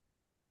of,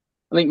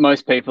 I think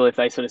most people, if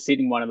they sort of sit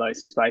in one of those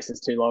spaces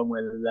too long,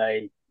 whether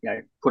they,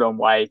 put on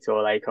weight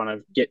or they kind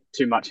of get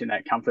too much in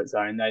that comfort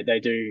zone, they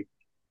do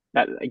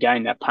that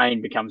again, that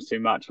pain becomes too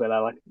much where they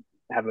like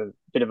have a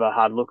bit of a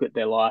hard look at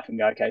their life and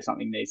go, okay,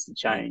 something needs to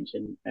Yeah, change.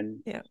 And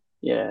yeah.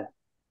 yeah,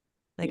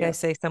 They go yeah,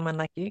 see someone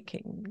like you,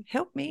 can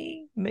help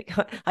me.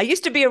 I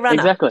used to be a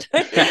runner, exactly.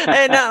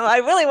 and I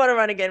really want to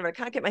run again, but I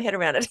can't get my head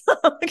around it.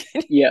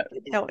 Can Yeah,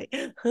 you help me?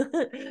 Those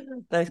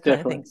kind of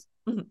definitely. things.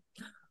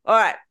 All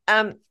right.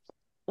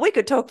 We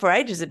could talk for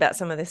ages about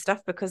some of this stuff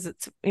because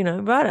it's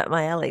right up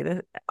my alley.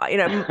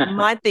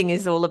 My thing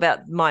is all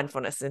about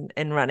mindfulness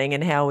and running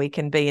and how we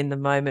can be in the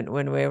moment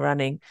when we're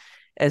running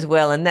as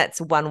well. And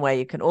that's one way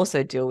you can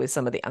also deal with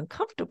some of the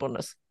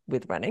uncomfortableness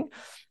with running,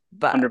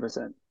 but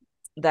 100%.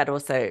 that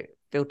also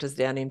filters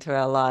down into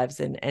our lives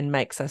and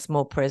makes us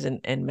more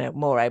present and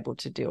more able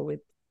to deal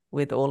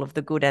with all of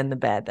the good and the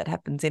bad that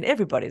happens in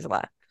everybody's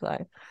life.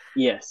 So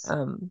Yes.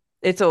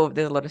 there's a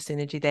lot of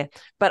synergy there.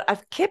 But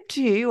I've kept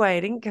you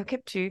waiting. I've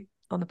kept you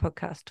on the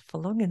podcast for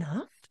long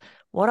enough.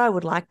 What I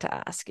would like to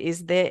ask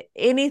is there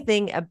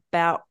anything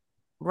about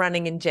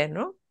running in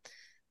general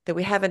that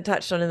we haven't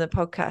touched on in the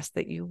podcast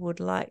that you would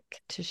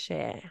like to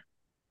share?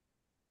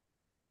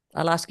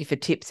 I'll ask you for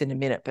tips in a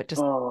minute, but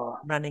just Oh,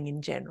 running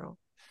in general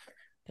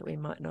that we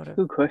might not have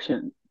good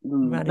question.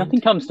 run Nothing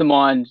into. comes to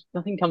mind.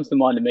 Nothing comes to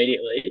mind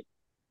immediately.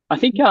 I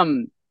think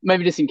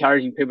maybe just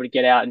encouraging people to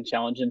get out and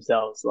challenge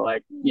themselves,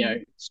 like,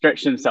 Mm,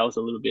 stretch themselves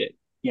a little bit.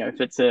 If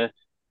it's a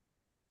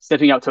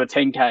stepping up to a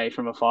 10K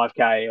from a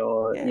 5K,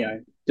 or yeah.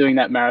 doing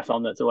that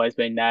marathon that's always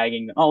been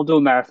nagging, I'll do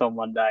a marathon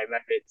one day.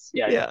 Maybe it's,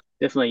 Yeah.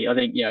 definitely. I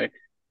think,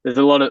 there's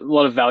a lot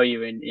of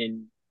value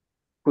in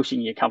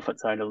pushing your comfort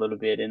zone a little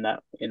bit in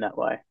that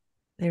way.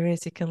 There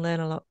is. You can learn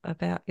a lot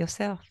about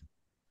yourself.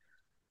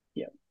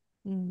 Yeah,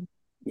 Mm, I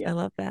yeah,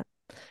 love that.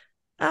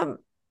 Um,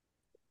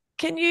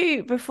 can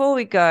you, before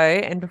we go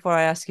and before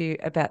I ask you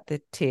about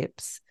the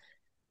tips,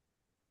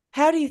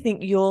 how do you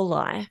think your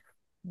life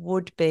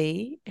would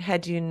be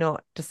had you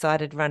not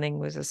decided running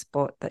was a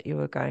sport that you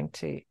were going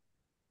to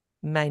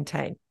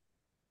maintain?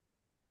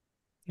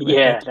 You weren't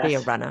going yeah. to be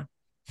a runner.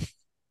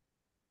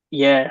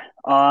 Yeah.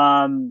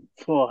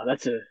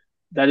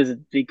 That is a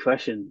big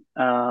question.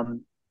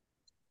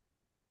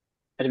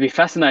 It'd be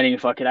fascinating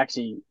if I could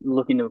actually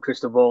look into a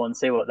crystal ball and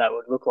see what that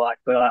would look like.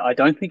 But I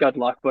don't think I'd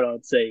like what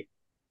I'd see.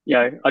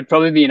 I'd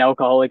probably be an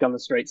alcoholic on the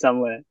street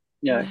somewhere.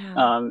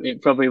 Wow.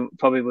 It probably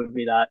would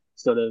be that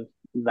sort of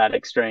that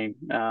extreme.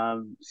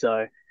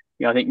 So,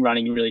 I think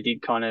running really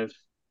did kind of,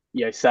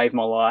 save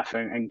my life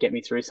and get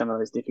me through some of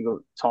those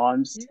difficult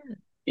times Yeah.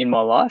 in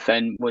my life,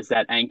 and was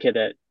that anchor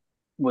that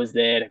was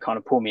there to kind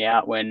of pull me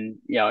out when,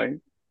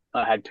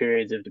 I had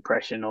periods of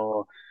depression,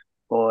 or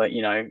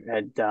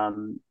had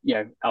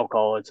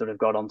alcohol had sort of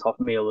got on top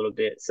of me a little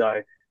bit.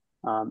 So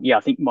yeah,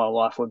 I think my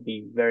life would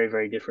be very,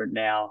 very different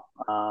now.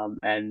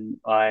 And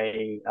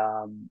I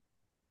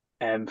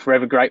am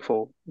forever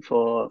grateful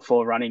for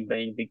running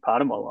being a big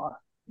part of my life.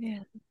 Yeah.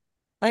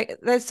 Like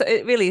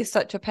it really is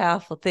such a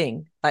powerful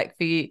thing. Like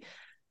for you,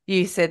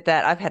 you said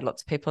that. I've had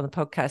lots of people on the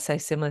podcast say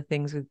similar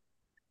things with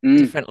Mm,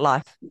 different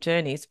life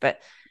journeys, but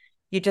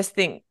you just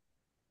think,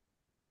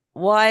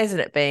 why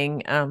isn't it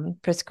being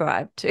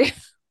prescribed to, for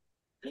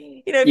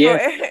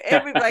yeah.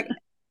 every, like,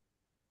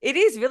 it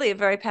is really a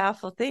very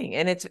powerful thing,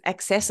 and it's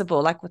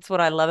accessible. Like, that's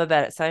what I love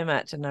about it so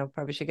much. And I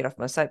probably should get off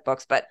my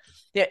soapbox, but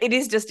yeah, it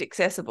is just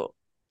accessible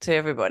to Yeah.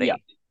 everybody,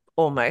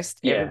 almost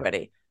Yeah.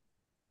 everybody.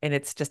 And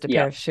it's just a pair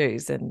Yeah. of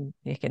shoes and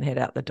you can head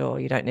out the door.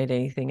 You don't need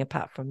anything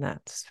apart from that.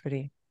 It's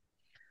pretty,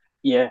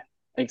 Yeah. and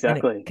it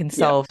Exactly. can Yeah.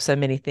 solve so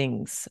many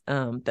things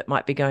that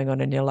might be going on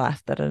in your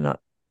life that are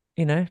not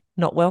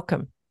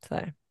welcome.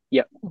 So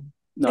Yep.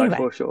 No, anyway,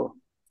 for sure.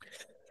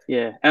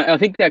 Yeah. And I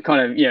think that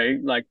kind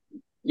of, like,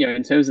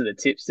 in terms of the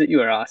tips that you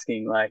were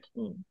asking, like,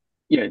 mm,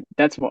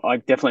 that's what I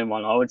definitely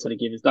one I would sort of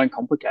give is don't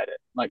complicate it.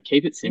 Like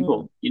keep it mm,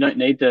 simple. You don't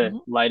need the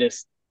mhm,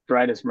 latest,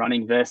 greatest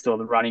running vest or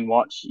the running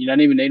watch. You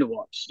don't even need a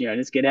watch.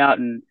 Just get out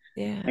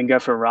yeah. and go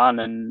for a run.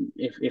 And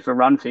if a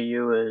run for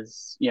you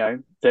is,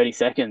 30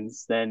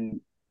 seconds, then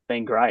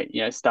great.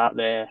 Start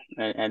there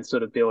and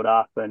sort of build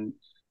up. And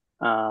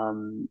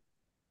um,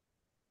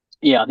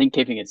 yeah, I think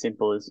keeping it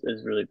simple is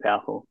really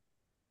powerful.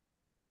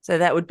 So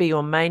that would be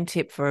your main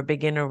tip for a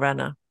beginner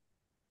runner.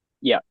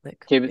 Yeah,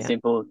 Like, keep it yeah.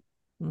 simple.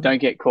 Mm,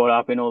 Don't get caught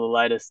up in all the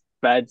latest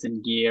fads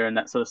and gear and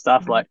that sort of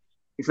stuff. mm, Like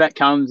if that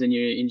comes and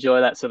you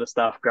enjoy that sort of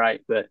stuff,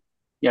 great. But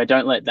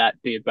don't let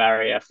that be a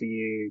barrier for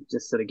you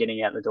just sort of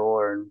getting out the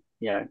door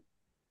and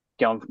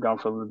going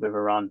for a little bit of a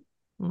run.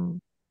 mm,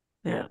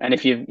 Yeah. yeah. And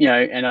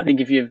and I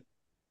think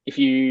if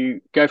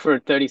you go for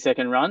a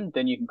 30-second run,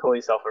 then you can call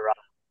yourself a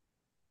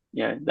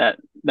runner.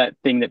 That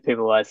thing that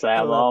people always say, I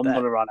oh, well, love I'm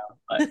not that. a runner.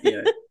 Like,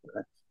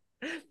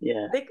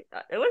 yeah. I think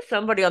it was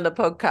somebody on the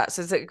podcast.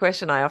 It's a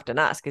question I often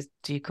ask is,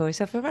 do you call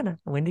yourself a runner?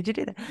 When did you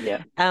do that?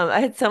 Yeah. I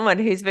had someone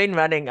who's been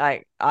running.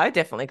 I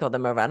definitely call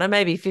them a runner,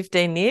 maybe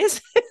 15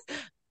 years.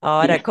 Oh,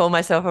 I Yeah. don't call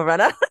myself a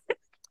runner.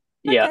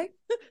 Yeah. Okay,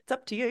 it's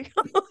up to you.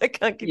 I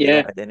can't give you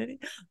Yeah. that identity.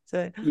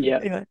 So Yeah.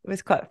 anyway, it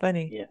was quite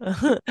funny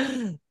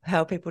Yeah.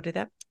 how people do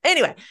that.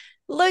 Anyway,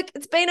 Luke,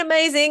 it's been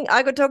amazing.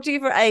 I could talk to you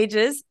for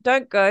ages.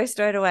 Don't go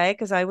straight away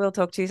because I will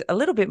talk to you a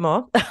little bit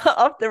more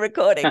off the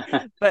recording.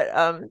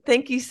 But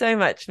thank you so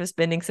much for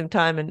spending some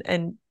time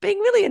and being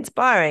really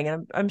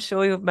inspiring. I'm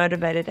sure you've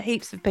motivated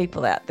heaps of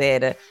people out there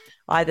to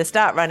either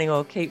start running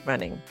or keep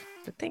running.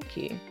 So thank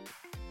you.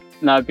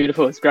 No,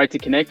 beautiful. It's great to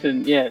connect.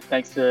 And yeah,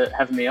 thanks for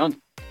having me on.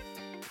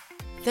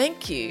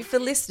 Thank you for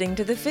listening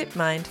to the Fit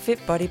Mind,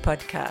 Fit Body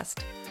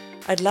podcast.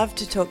 I'd love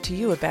to talk to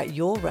you about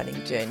your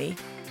running journey.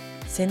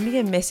 Send me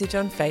a message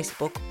on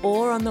Facebook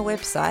or on the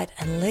website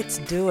and let's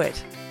do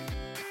it.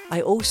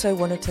 I also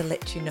wanted to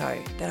let you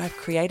know that I've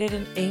created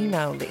an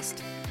email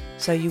list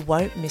so you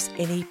won't miss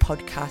any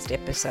podcast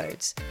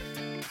episodes.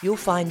 You'll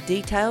find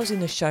details in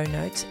the show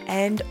notes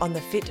and on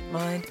the Fit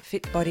Mind,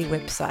 Fit Body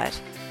website,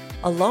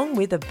 along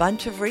with a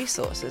bunch of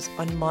resources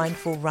on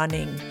mindful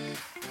running.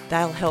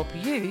 They'll help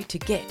you to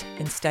get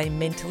and stay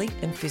mentally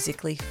and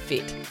physically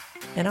fit.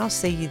 And I'll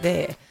see you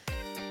there.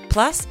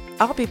 Plus,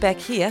 I'll be back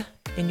here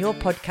in your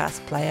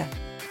podcast player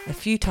a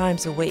few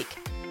times a week.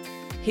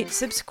 Hit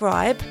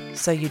subscribe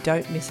so you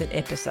don't miss an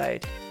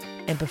episode.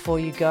 And before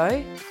you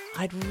go,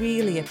 I'd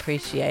really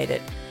appreciate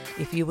it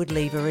if you would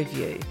leave a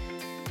review.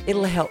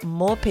 It'll help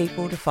more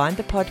people to find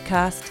the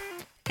podcast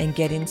and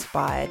get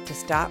inspired to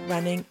start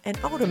running and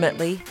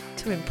ultimately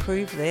to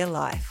improve their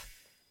life.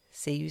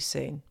 See you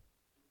soon.